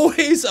is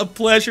always a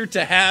pleasure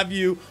to have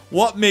you.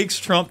 What Makes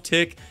Trump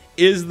Tick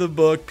is the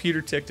book.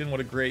 Peter Tickton, what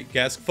a great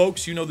guest.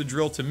 Folks, you know the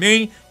drill to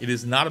me. It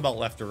is not about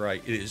left or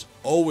right. It is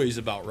always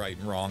about right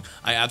and wrong.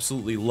 I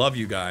absolutely love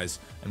you guys,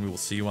 and we will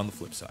see you on the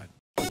flip side.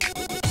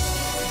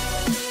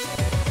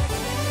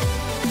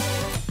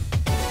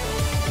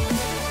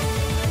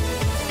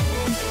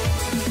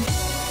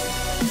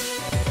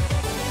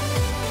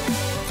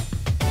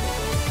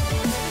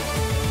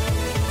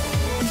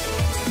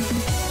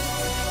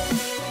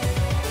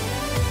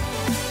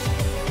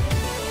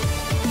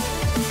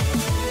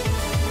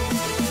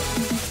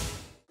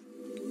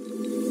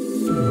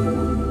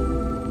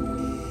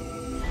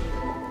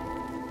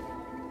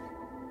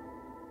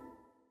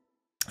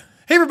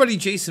 Hey everybody,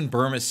 Jason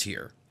Bermas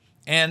here.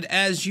 And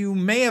as you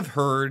may have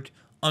heard,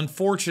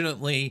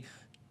 unfortunately,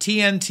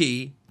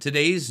 TNT,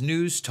 today's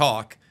news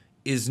talk,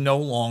 is no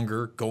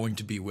longer going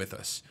to be with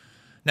us.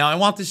 Now, I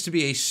want this to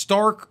be a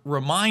stark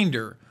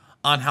reminder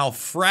on how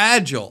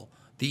fragile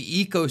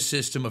the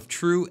ecosystem of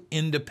true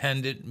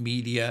independent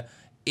media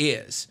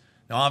is.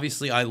 Now,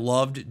 obviously, I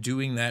loved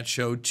doing that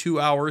show 2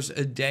 hours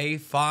a day,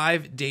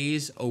 5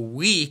 days a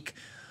week.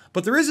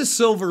 But there is a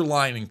silver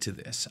lining to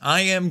this.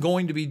 I am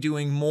going to be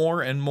doing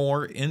more and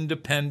more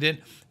independent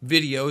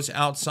videos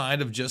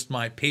outside of just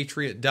my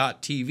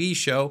Patriot.tv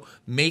show,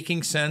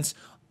 making sense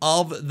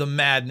of the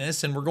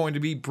madness. And we're going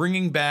to be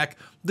bringing back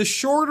the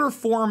shorter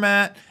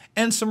format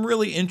and some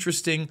really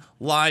interesting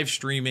live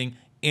streaming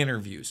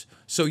interviews.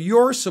 So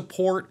your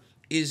support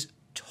is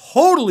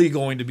totally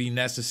going to be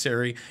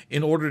necessary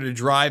in order to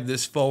drive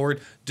this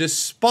forward,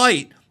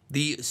 despite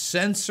the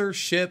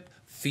censorship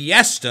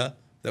fiesta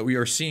that we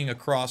are seeing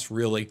across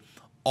really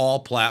all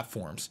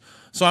platforms.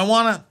 So I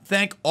want to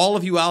thank all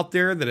of you out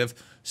there that have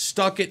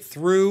stuck it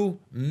through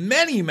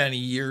many, many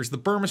years. The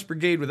Bermas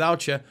Brigade,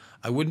 without you,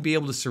 I wouldn't be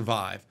able to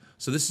survive.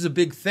 So this is a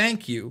big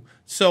thank you.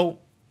 So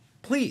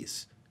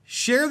please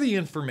share the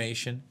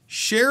information,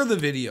 share the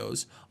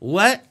videos,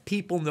 let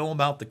people know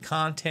about the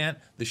content,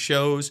 the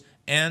shows,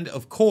 and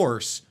of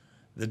course,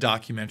 the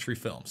documentary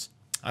films.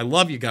 I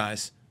love you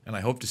guys, and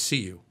I hope to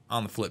see you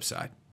on the flip side.